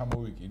 ის არ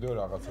ჩამოვიკიდო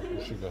რაღაცა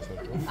ხუში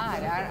გასაჭო.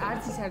 არა,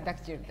 არც ის არ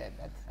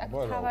დაგჭირდებათ. აქ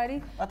თავარი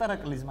პატარა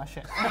კლიზმა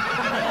შე.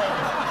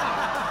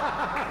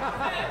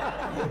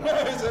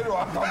 ესე რო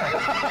ათამაშე.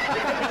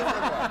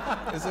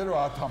 ესე რო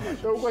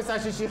ათამაშე. უკვე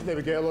საშიში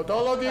ხდები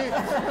გელოტოლოგი.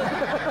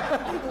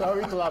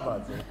 დავით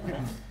ლაბაძე.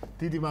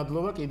 დიდი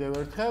მადლობა კიდევ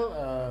ერთხელ.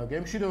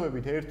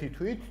 გემშვიდობებით ერთი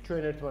თვით.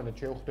 ჩვენ ერთმანეთს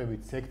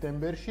შევხვდებით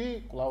სექტემბერში,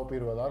 კვლავ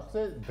პირველ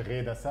არხზე, დღე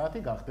და საათი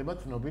გახდება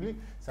ცნობილი.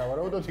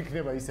 სავარაუდოდ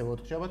იქნება ისევ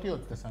 4 შაბათი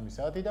 23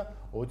 საათი და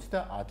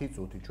 30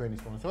 წუთი. ჩვენი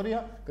სპონსორია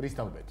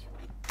კრისტალბეთი.